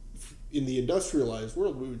we in the industrialized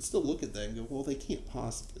world, we would still look at that and go, well, they can't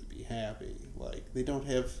possibly be happy. Like, they don't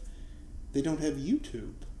have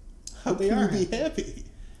YouTube. How can you be happy?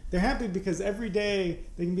 They're happy because every day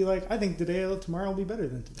they can be like, I think tomorrow will be better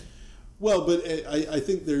than today. Well, but I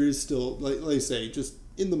think there is still, like I say, just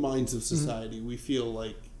in the minds of society, we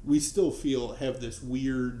still have this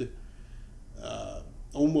weird,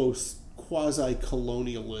 almost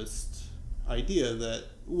quasi-colonialist idea that,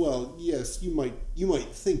 well, yes, you might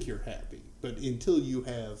think you're happy, but until you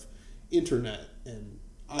have internet and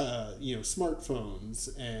smartphones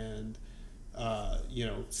and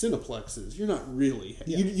cineplexes, you're not really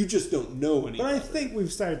happy. You just don't know any. But I think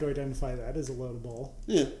we've started to identify that as a load of bull.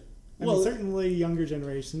 Yeah. I mean, certainly younger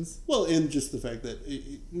generations. Well, and just the fact that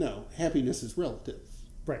happiness is relative.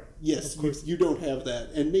 Right. Yes, you don't have that,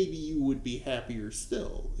 and maybe you would be happier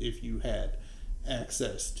still if you had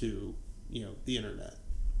access to the internet.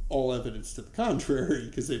 All evidence to the contrary,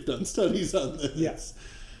 because they've done studies on this. Yes.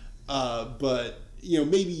 But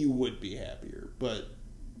maybe you would be happier. But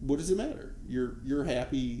what does it matter? You're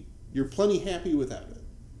happy. You're plenty happy without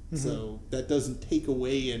it. So that doesn't take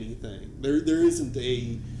away anything. There isn't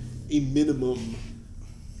a minimum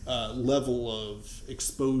level of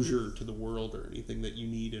exposure to the world or anything that you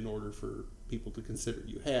need in order for people to consider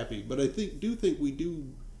you happy. But I do think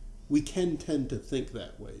we can tend to think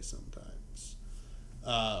that way sometimes,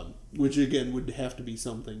 which again would have to be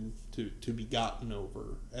something to be gotten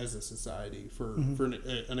over as a society for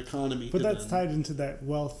an economy. But that's tied into that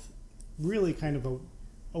wealth, really kind of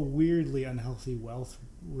a weirdly unhealthy wealth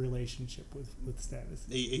relationship with status.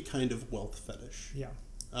 A kind of wealth fetish. Yeah.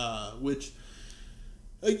 Which,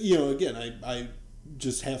 again, I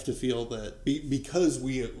just have to feel that because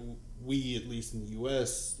we at least in the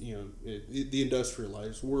U.S., the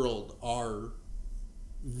industrialized world are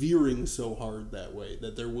veering so hard that way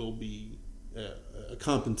that there will be a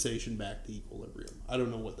compensation back to equilibrium. I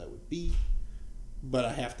don't know what that would be, but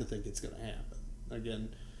I have to think it's going to happen.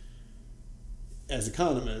 Again, as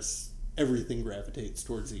economists, everything gravitates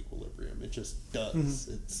towards equilibrium. It just does.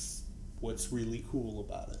 It's what's really cool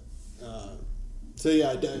about it. So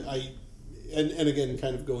yeah, and again,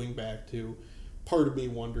 kind of going back to, part of me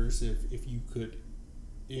wonders if you could,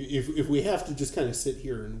 if we have to just kind of sit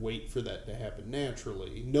here and wait for that to happen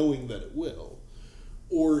naturally, knowing that it will,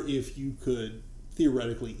 or if you could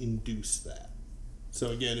theoretically induce that. So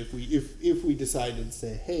again, if we decided to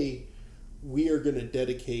say, hey, we are going to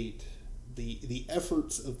dedicate the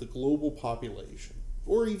efforts of the global population,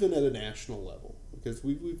 or even at a national level, because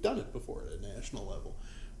we've done it before at a national level,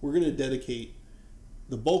 we're going to dedicate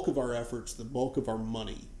the bulk of our efforts, the bulk of our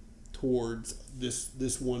money towards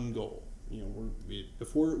this one goal.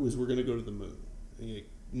 Before it was we're going to go to the moon.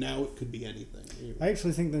 Now it could be anything. I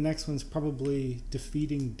actually think the next one's probably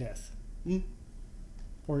defeating death,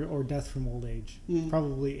 or death from old age.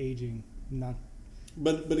 Probably aging, not.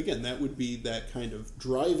 But again, that would be that kind of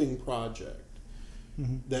driving project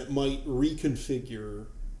that might reconfigure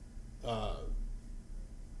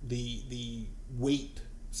the weight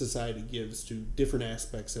society gives to different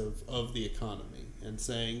aspects of the economy, and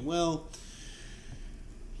saying, well,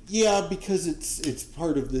 yeah, because it's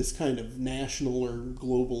part of this kind of national or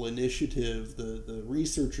global initiative, the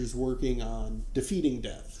researchers working on defeating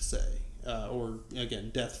death, say, or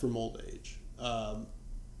again, death from old age.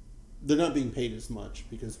 They're not being paid as much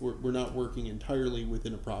because we're not working entirely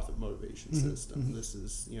within a profit motivation system. This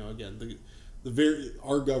is, again,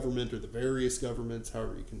 our government or the various governments,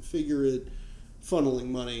 however you configure it, funneling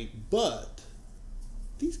money, but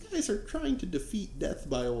these guys are trying to defeat death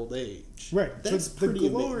by old age. Right. That's so pretty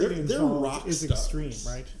amazing. They're rock is stars. Extreme,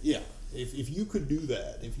 right? Yeah. If you could do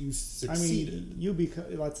that, if you succeeded,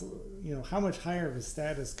 how much higher of a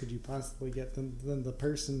status could you possibly get than the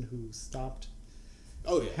person who stopped?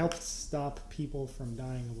 Oh yeah. Helped stop people from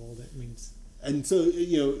dying of old age. And so,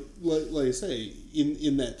 like I say,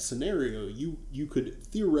 in that scenario, you could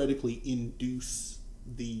theoretically induce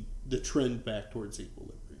the trend back towards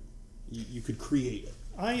equilibrium. you could create it.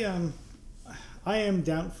 I am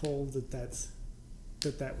doubtful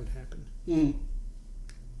that would happen.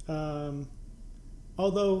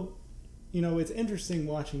 Although, it's interesting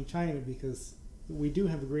watching China because we do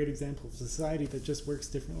have a great example of society that just works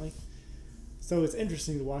differently. So it's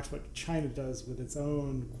interesting to watch what China does with its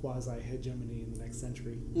own quasi-hegemony in the next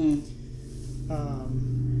century.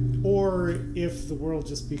 Or if the world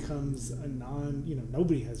just becomes a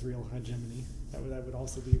nobody has real hegemony. That would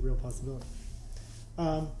also be a real possibility.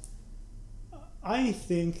 I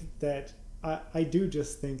think that, I do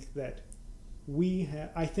just think that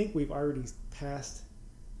I think we've already passed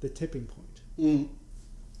the tipping point.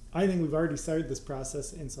 I think we've already started this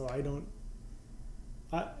process, and so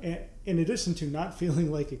in addition to not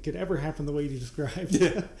feeling like it could ever happen the way you described,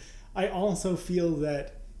 I also feel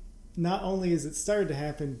that not only has it started to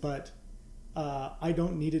happen, but I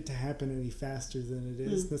don't need it to happen any faster than it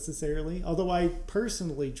is necessarily. Although I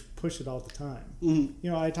personally push it all the time.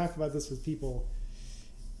 I talk about this with people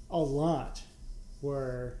a lot,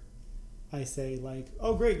 where I say like,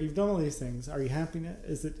 "Oh, great, you've done all these things. Are you happy?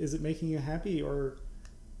 Is it making you happy, or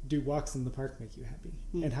do walks in the park make you happy?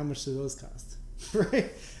 And how much do those cost?"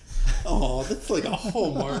 Right? Oh, that's like a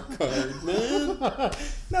Hallmark card, man.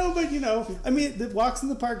 No, but the walks in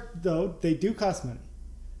the park though, they do cost money.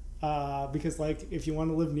 Because like if you want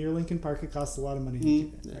to live near Lincoln Park, it costs a lot of money to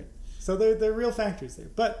do that, right? So they're real factors there.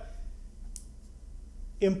 But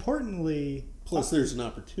importantly, plus there's an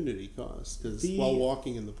opportunity cost, because while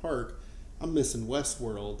walking in the park, I'm missing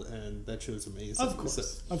Westworld, and that show's amazing. Of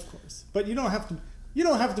course. But you don't have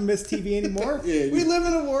to miss TV anymore. We live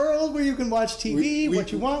in a world where you can watch TV,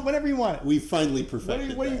 what you want, whenever you want it. We finally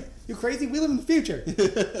perfected that. You crazy? We live in the future.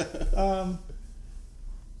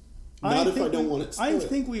 Not if I don't want it spoiled. I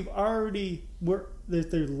think we've already...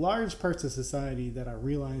 There are large parts of society that are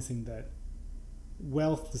realizing that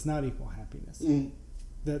wealth does not equal happiness.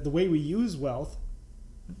 That the way we use wealth,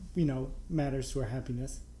 matters to our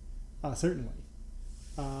happiness. Certainly.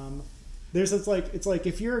 It's like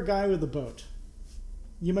if you're a guy with a boat,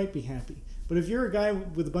 you might be happy. But if you're a guy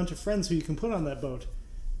with a bunch of friends who you can put on that boat,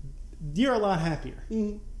 you're a lot happier.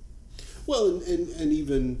 Well, and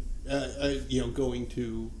even going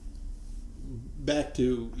back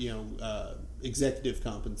to executive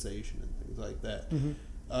compensation and things like that.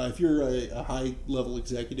 If you're a high level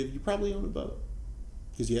executive, you probably own a boat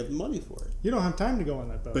because you have the money for it. You don't have time to go on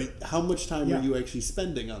that boat. But how much time are you actually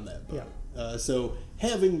spending on that boat? So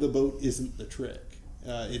having the boat isn't the trick.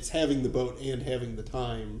 It's having the boat and having the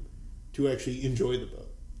time to actually enjoy the boat,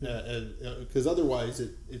 because otherwise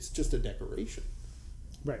it's just a decoration.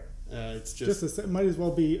 Right. It's just it might as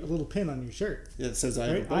well be a little pin on your shirt. Yeah, it says I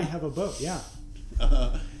have a boat. I have a boat. Yeah.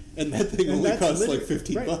 And that thing only costs like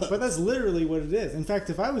 $15. But that's literally what it is. In fact,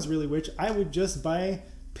 if I was really rich, I would just buy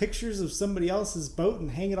pictures of somebody else's boat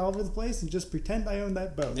and hang it all over the place and just pretend I own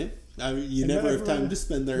that boat. Yeah. You never have time to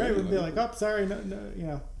spend there. Right. Anyway. Would be like, oh, sorry,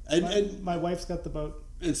 no, And my wife's got the boat.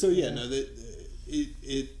 And so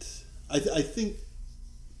I think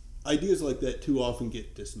ideas like that too often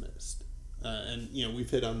get dismissed, and we've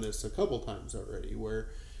hit on this a couple times already, where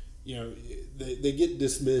they get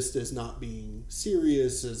dismissed as not being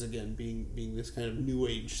serious, as again being this kind of new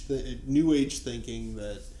age thinking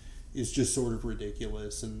that is just sort of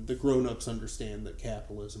ridiculous, and the grown-ups understand that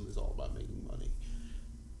capitalism is all about making money.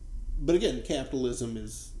 But again, capitalism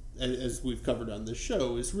is, as we've covered on this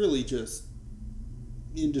show, is really just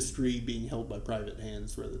industry being held by private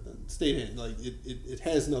hands rather than state hands. Like it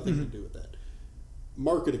has nothing to do with that.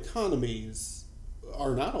 Market economies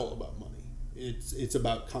are not all about money. It's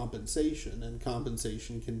about compensation, and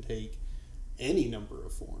compensation can take any number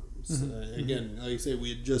of forms. Again, like I say, we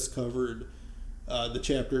had just covered the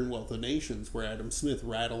chapter in Wealth of Nations where Adam Smith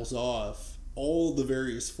rattles off all the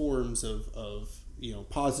various forms of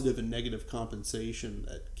positive and negative compensation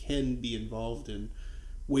that can be involved in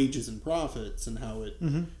wages and profits, and how it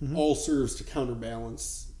all serves to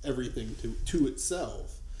counterbalance everything to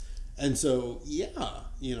itself. And so,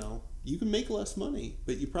 you can make less money,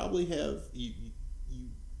 but you probably have you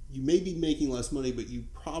may be making less money, but you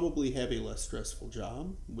probably have a less stressful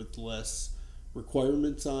job with less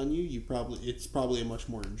requirements on you. It's probably a much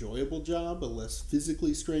more enjoyable job, a less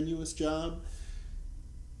physically strenuous job.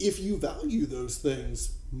 If you value those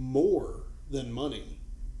things more than money,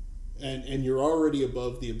 and you're already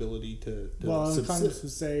above the ability to well, economists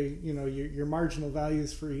would say, your marginal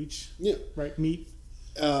values for each meet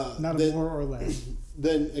not a more or less.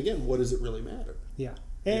 Then again, what does it really matter? Yeah.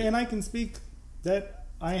 And I can speak that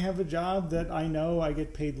I have a job that I know I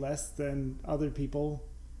get paid less than other people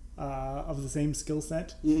of the same skill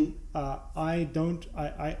set. I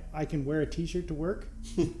can wear a t-shirt to work.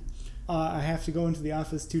 I have to go into the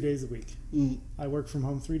office 2 days a week. I work from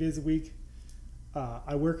home 3 days a week.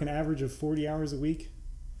 I work an average of 40 hours a week.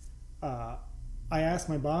 I asked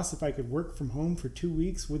my boss if I could work from home for 2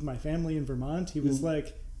 weeks with my family in Vermont. He was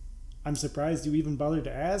like, I'm surprised you even bothered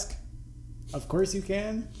to ask. Of course you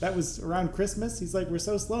can. That was around Christmas. He's like, we're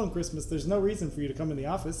so slow in Christmas, there's no reason for you to come in the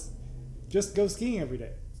office. Just go skiing every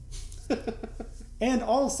day. And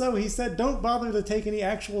also, he said, don't bother to take any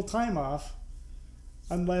actual time off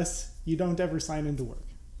unless you don't ever sign into work.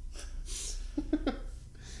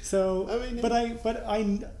 So,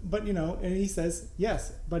 and he says,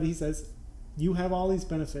 yes, but he says, you have all these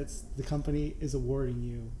benefits. The company is awarding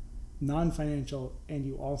you non-financial, and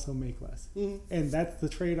you also make less. And that's the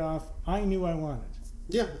trade-off I knew I wanted.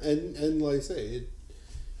 Yeah, and like I say,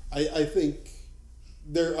 I think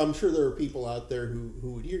I'm sure there are people out there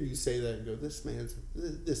who would hear you say that and go, this man's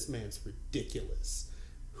ridiculous.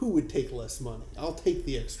 Who would take less money? I'll take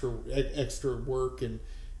the extra work and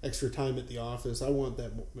extra time at the office. I want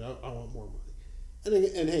more money.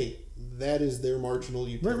 And hey, that is their marginal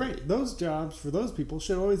utility. Right. Those jobs for those people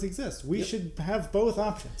should always exist. We should have both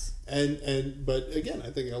options. But again, I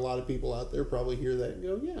think a lot of people out there probably hear that and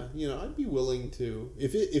go, yeah, I'd be willing to,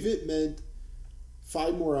 if it meant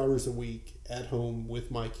 5 more hours a week at home with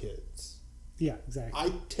my kids. Yeah, exactly.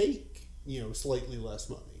 I'd take, slightly less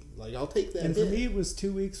money. Like, I'll take that. And for me, it was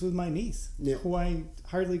 2 weeks with my niece, who I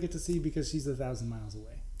hardly get to see because she's 1,000 miles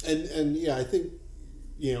away. And yeah, I think,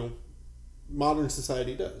 modern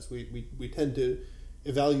society does. We tend to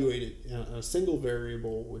evaluate it on a single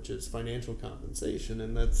variable, which is financial compensation,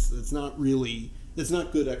 and it's not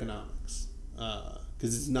good economics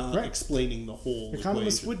because it's not explaining the whole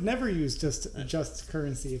economists equation. Would never use just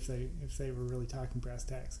currency if they were really talking brass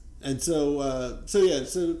tacks. And so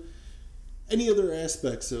any other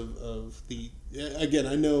aspects of the, again,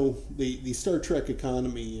 I know the Star Trek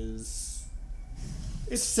economy is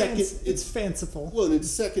it's fanciful. Well,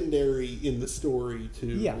 it's secondary in the story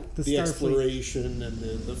to the exploration and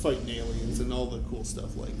the fighting aliens and all the cool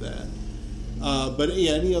stuff like that. But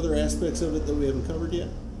any other aspects of it that we haven't covered yet?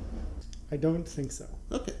 I don't think so.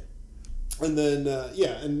 Okay. And then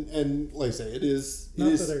and like I say,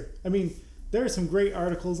 there are some great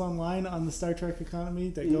articles online on the Star Trek economy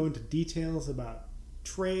that go into details about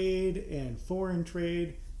trade and foreign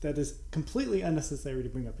trade that is completely unnecessary to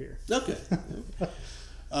bring up here. Okay.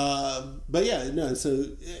 So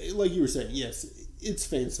like you were saying, yes, it's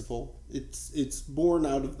fanciful. It's born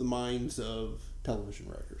out of the minds of television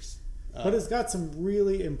writers. But it's got some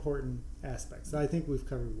really important aspects that I think we've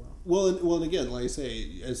covered well. Well, and again, like I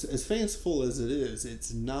say, as fanciful as it is,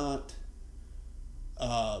 it's not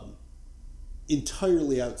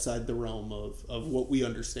entirely outside the realm of what we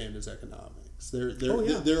understand as economics.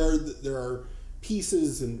 There are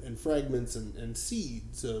pieces and fragments and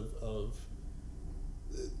seeds of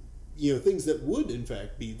things that would in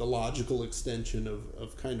fact be the logical extension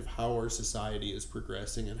of kind of how our society is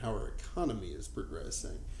progressing and how our economy is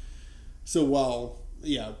progressing. So while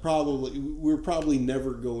we're probably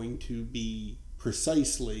never going to be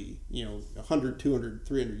precisely 100, 200,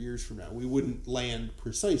 300 years from now, we wouldn't land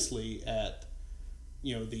precisely at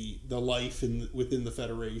the life within the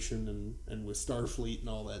Federation and with Starfleet and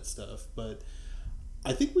all that stuff, but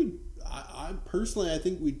I think I personally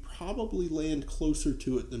think we'd probably land closer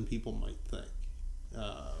to it than people might think.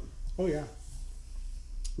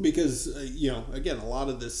 Because again, a lot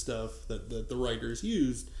of this stuff that the writers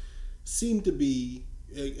used seemed to be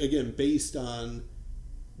again based on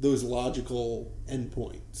those logical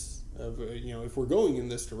endpoints of if we're going in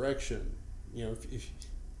this direction,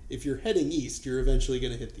 if you're heading east, you're eventually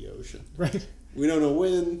going to hit the ocean. Right. We don't know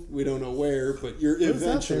when, we don't know where, but you're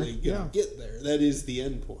eventually going to get there. That is the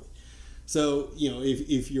end point. So,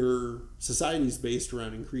 if your society is based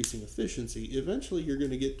around increasing efficiency, eventually you're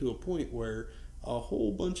going to get to a point where a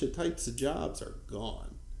whole bunch of types of jobs are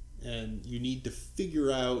gone. And you need to figure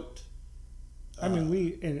out...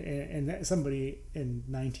 somebody in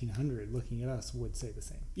 1900 looking at us would say the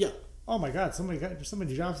same. Yeah. Oh my God! So many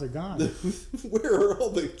jobs are gone. Where are all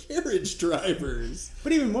the carriage drivers?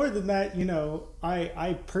 But even more than that,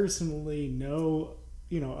 I personally know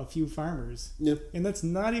a few farmers. Yeah. And that's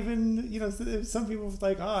not even some people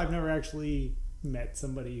like, I've never actually met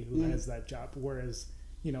somebody who has that job. Whereas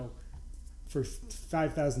for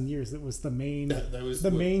 5,000 years, it was the main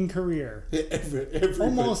main career.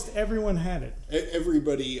 Almost everyone had it.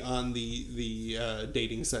 Everybody on the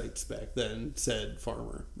dating sites back then said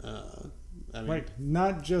farmer. Right,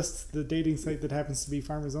 not just the dating site that happens to be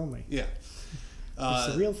farmers only. Yeah,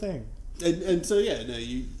 it's a real thing. And so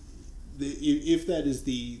if that is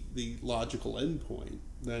the logical endpoint,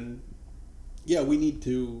 then yeah, we need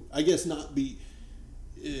to, I guess, not be.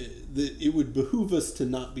 It would behoove us to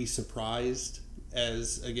not be surprised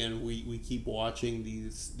as, again, we keep watching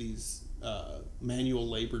these manual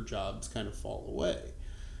labor jobs kind of fall away.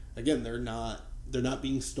 Again, they're not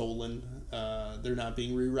being stolen. They're not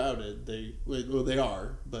being rerouted. They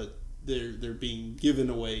are, but they're being given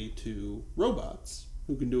away to robots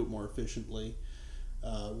who can do it more efficiently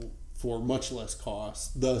for much less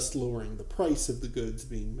cost, thus lowering the price of the goods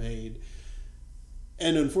being made.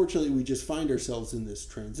 And unfortunately, we just find ourselves in this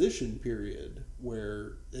transition period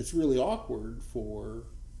where it's really awkward for,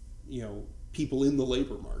 people in the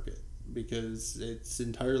labor market, because it's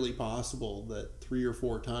entirely possible that 3 or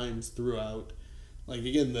 4 times throughout, like,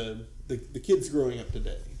 again, the kids growing up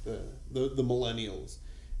today, the millennials,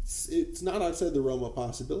 it's not outside the realm of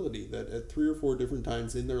possibility that at 3 or 4 different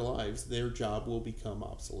times in their lives, their job will become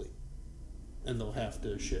obsolete and they'll have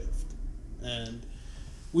to shift. And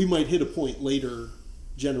we might hit a point later,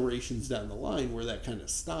 generations down the line, where that kind of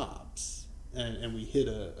stops and we hit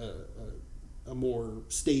a more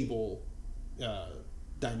stable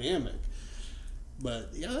dynamic. But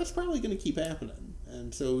yeah, that's probably going to keep happening,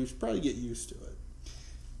 and so we should probably get used to it.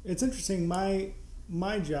 It's interesting.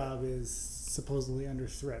 My job is supposedly under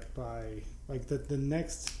threat by, like, the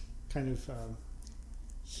next kind of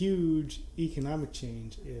huge economic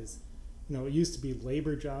change is, it used to be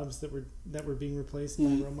labor jobs that were being replaced by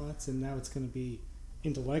robots, and now it's going to be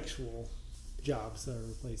intellectual jobs that are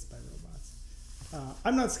replaced by robots.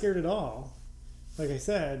 I'm not scared at all. Like I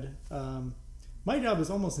said, my job is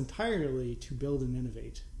almost entirely to build and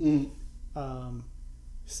innovate.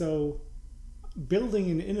 So building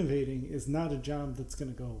and innovating is not a job that's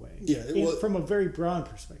going to go away. Yeah, from a very broad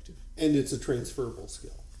perspective. And it's a transferable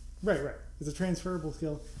skill. Right. It's a transferable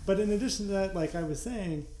skill. But in addition to that, like I was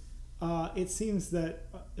saying, it seems that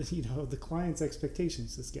the client's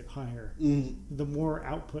expectations just get higher. The more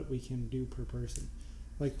output we can do per person,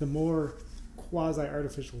 like the more quasi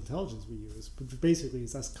artificial intelligence we use, which basically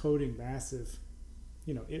is us coding massive,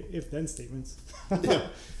 if then statements. Yeah.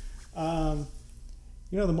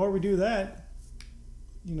 The more we do that,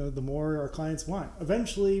 the more our clients want.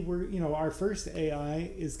 Eventually, our first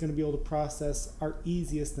AI is going to be able to process our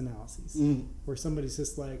easiest analyses, where somebody's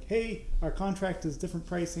just like, hey, our contract is different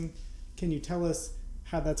pricing. Can you tell us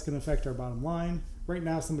how that's going to affect our bottom line? Right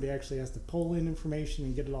now, somebody actually has to pull in information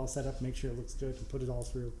and get it all set up, make sure it looks good, and put it all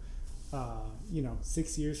through.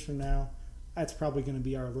 6 years from now, that's probably going to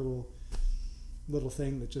be our little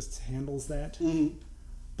thing that just handles that.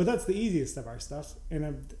 But that's the easiest of our stuff.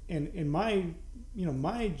 And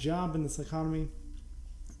my job in this economy,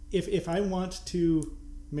 if I want to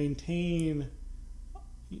maintain,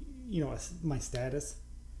 my status,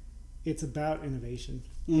 it's about innovation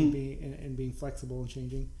and being flexible and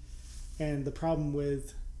changing. And the problem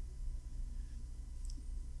with,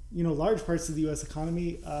 large parts of the U.S.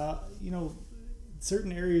 economy,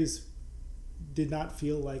 certain areas did not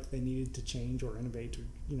feel like they needed to change or innovate. Or,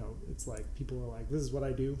 it's like people were like, "This is what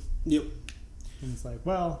I do." Yep. And it's like,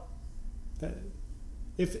 well,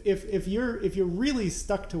 if you're really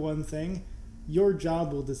stuck to one thing, your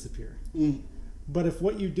job will disappear. But if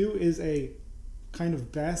what you do is a kind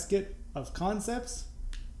of basket of concepts,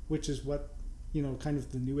 which is what kind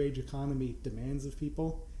of the new age economy demands of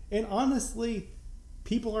people, and honestly,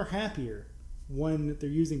 people are happier when they're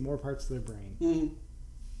using more parts of their brain.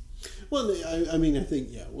 Well, I think,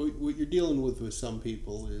 what you're dealing with some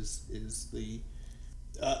people is the.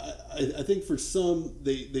 I think for some,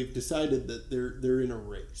 they've decided that they're in a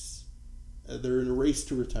race. They're in a race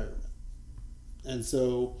to retirement, and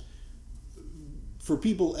so for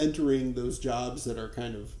people entering those jobs that are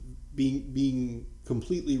kind of being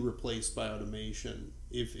completely replaced by automation,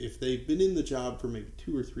 if they've been in the job for maybe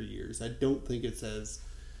 2 or 3 years, I don't think it's as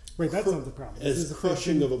that's not the problem. As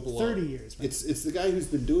crushing of a blow. 30 years. Right? It's the guy who's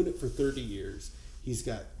been doing it for 30 years. He's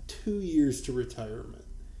got 2 years to retirement,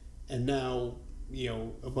 and now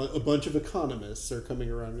a bunch of economists are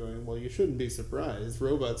coming around going, well, you shouldn't be surprised.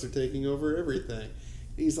 Robots are taking over everything.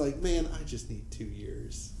 And he's like, man, I just need 2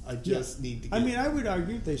 years. I just need to get... I would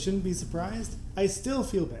argue they shouldn't be surprised. I still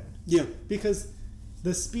feel bad. Yeah. Because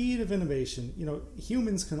the speed of innovation,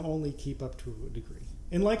 humans can only keep up to a degree.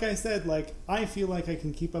 And like I said, I feel like I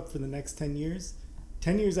can keep up for the next 10 years.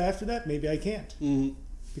 10 years after that, maybe I can't.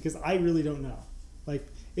 Because I really don't know.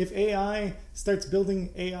 If AI starts building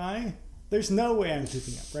AI, there's no way I'm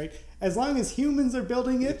keeping up, right? As long as humans are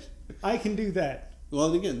building it, I can do that.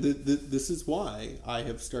 Well, again, this is why I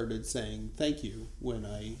have started saying thank you when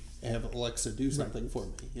I have Alexa do something for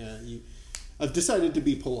me. Yeah, I've decided to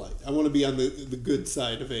be polite. I want to be on the good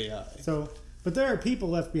side of AI. So But there are people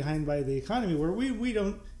left behind by the economy where we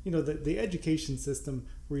don't, the education system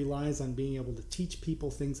relies on being able to teach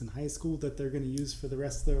people things in high school that they're going to use for the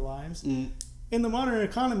rest of their lives. In the modern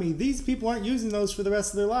economy, these people aren't using those for the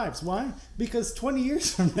rest of their lives. Why? Because 20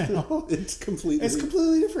 years from now, it's completely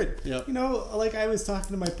different. Yep. Like I was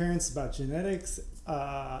talking to my parents about genetics,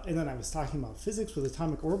 and then I was talking about physics with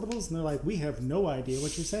atomic orbitals, and they're like, we have no idea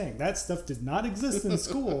what you're saying. That stuff did not exist in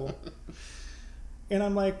school. And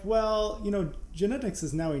I'm like, well, genetics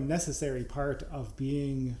is now a necessary part of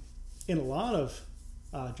being in a lot of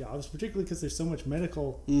jobs, particularly because there's so many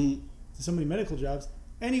medical jobs.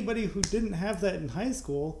 Anybody who didn't have that in high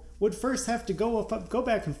school would first have to go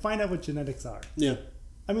back and find out what genetics are. Yeah.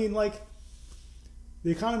 I mean, like,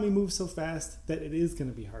 the economy moves so fast that it is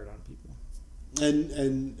going to be hard on people.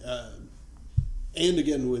 And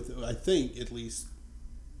again, with, I think, at least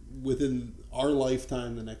within our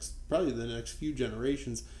lifetime, the next few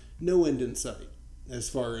generations, no end in sight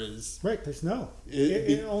as far as... Right, there's no.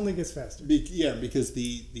 It only gets faster. Because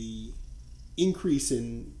the increase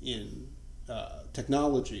in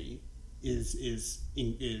technology is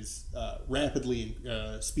rapidly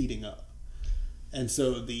speeding up, and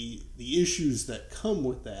so the issues that come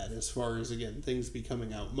with that, as far as, again, things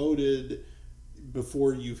becoming outmoded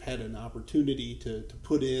before you've had an opportunity to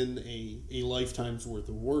put in a lifetime's worth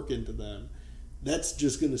of work into them, that's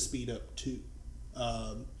just going to speed up too.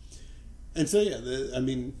 And so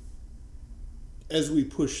as we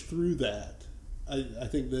push through that, I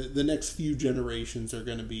think the next few generations are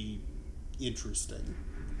going to be interesting,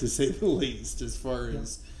 to say the least, as far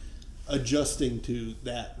as adjusting to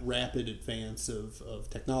that rapid advance of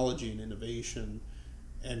technology and innovation,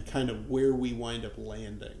 and kind of where we wind up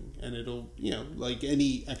landing. And it'll, like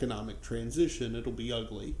any economic transition, it'll be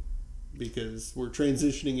ugly because we're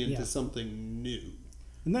transitioning into something new.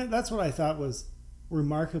 And that's what I thought was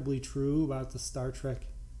remarkably true about the Star Trek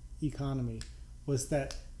economy, was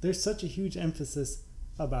that there's such a huge emphasis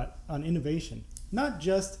on innovation. Not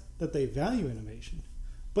just that they value innovation,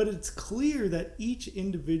 but it's clear that each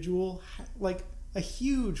individual, like a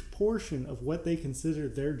huge portion of what they consider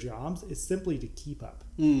their jobs, is simply to keep up.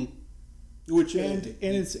 It's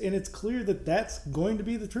clear that that's going to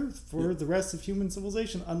be the truth for the rest of human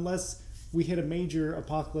civilization, unless we hit a major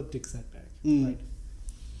apocalyptic setback. Right?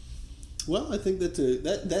 Well, I think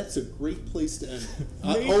that's a great place to end.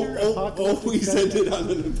 Always end it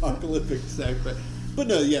on an apocalyptic setback. But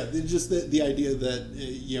no, just the idea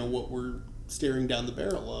that what we're staring down the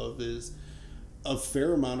barrel of is a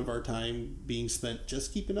fair amount of our time being spent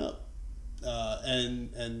just keeping up,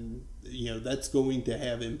 and that's going to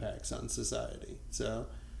have impacts on society. So,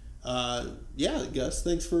 Gus,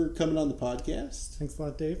 thanks for coming on the podcast. Thanks a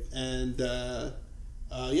lot, Dave. And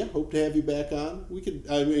hope to have you back on. We could.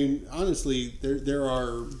 I mean, honestly, there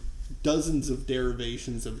are dozens of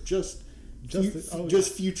derivations of just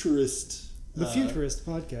futurist. The Futurist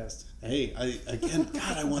podcast. Hey, I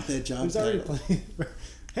want that job Who's already title. playing?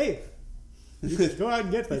 Hey, you can go out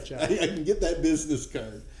and get that job. I can get that business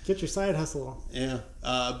card. Get your side hustle on. Yeah.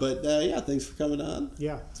 Thanks for coming on.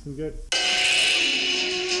 Yeah, it's been good.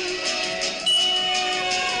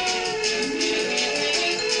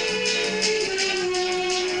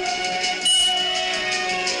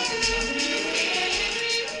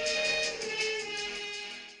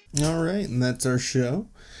 All right, and that's our show.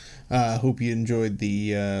 Hope you enjoyed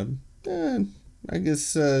the,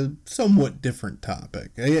 somewhat different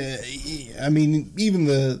topic. I mean, even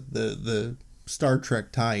the Star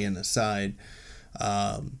Trek tie-in aside,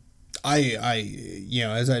 as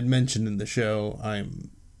I'd mentioned in the show,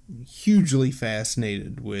 I'm hugely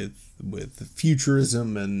fascinated with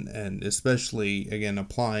futurism and especially, again,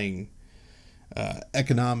 applying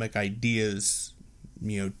economic ideas,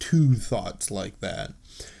 to thoughts like that.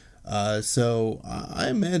 So I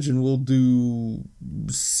imagine we'll do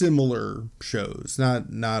similar shows,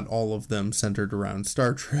 not all of them centered around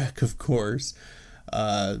Star Trek, of course,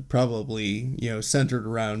 probably, centered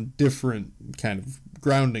around different kind of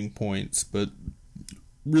grounding points, but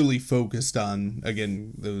really focused on,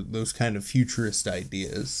 again, those kind of futurist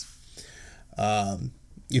ideas.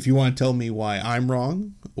 If you want to tell me why I'm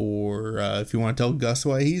wrong, or if you want to tell Gus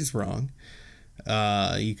why he's wrong,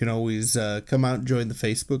 you can always come out and join the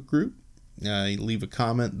Facebook group. Leave a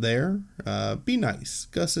comment there. Be nice.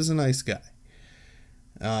 Gus is a nice guy.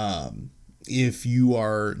 If you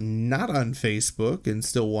are not on Facebook and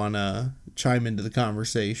still want to chime into the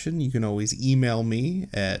conversation, you can always email me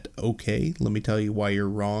at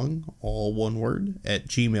okayletmetellyouyou'rewrong, all one word, at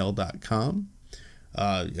gmail.com.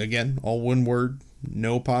 Again, all one word,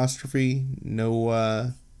 no apostrophe,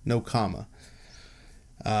 no comma.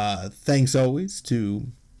 Thanks always to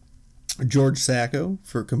George Sacco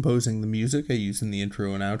for composing the music I use in the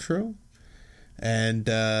intro and outro. And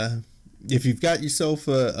if you've got yourself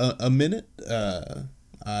a minute,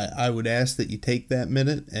 I would ask that you take that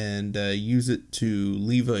minute and use it to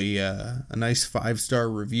leave a nice 5-star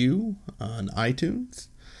review on iTunes.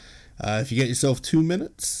 If you get yourself 2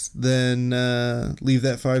 minutes, then leave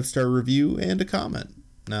that 5-star review and a comment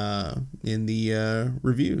in the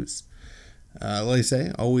reviews. Like I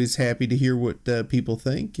say, always happy to hear what people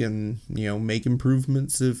think and, make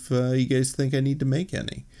improvements if you guys think I need to make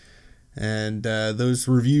any. And those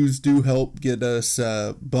reviews do help get us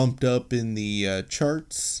bumped up in the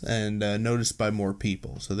charts and noticed by more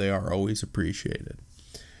people, so they are always appreciated.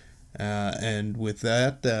 And with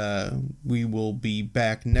that, we will be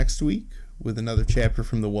back next week with another chapter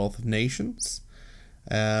from The Wealth of Nations.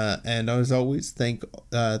 And as always,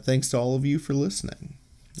 thanks to all of you for listening.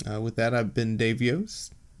 With that, I've been Dave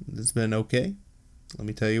Yost. This has been Okay. Let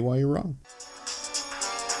me tell you why you're wrong.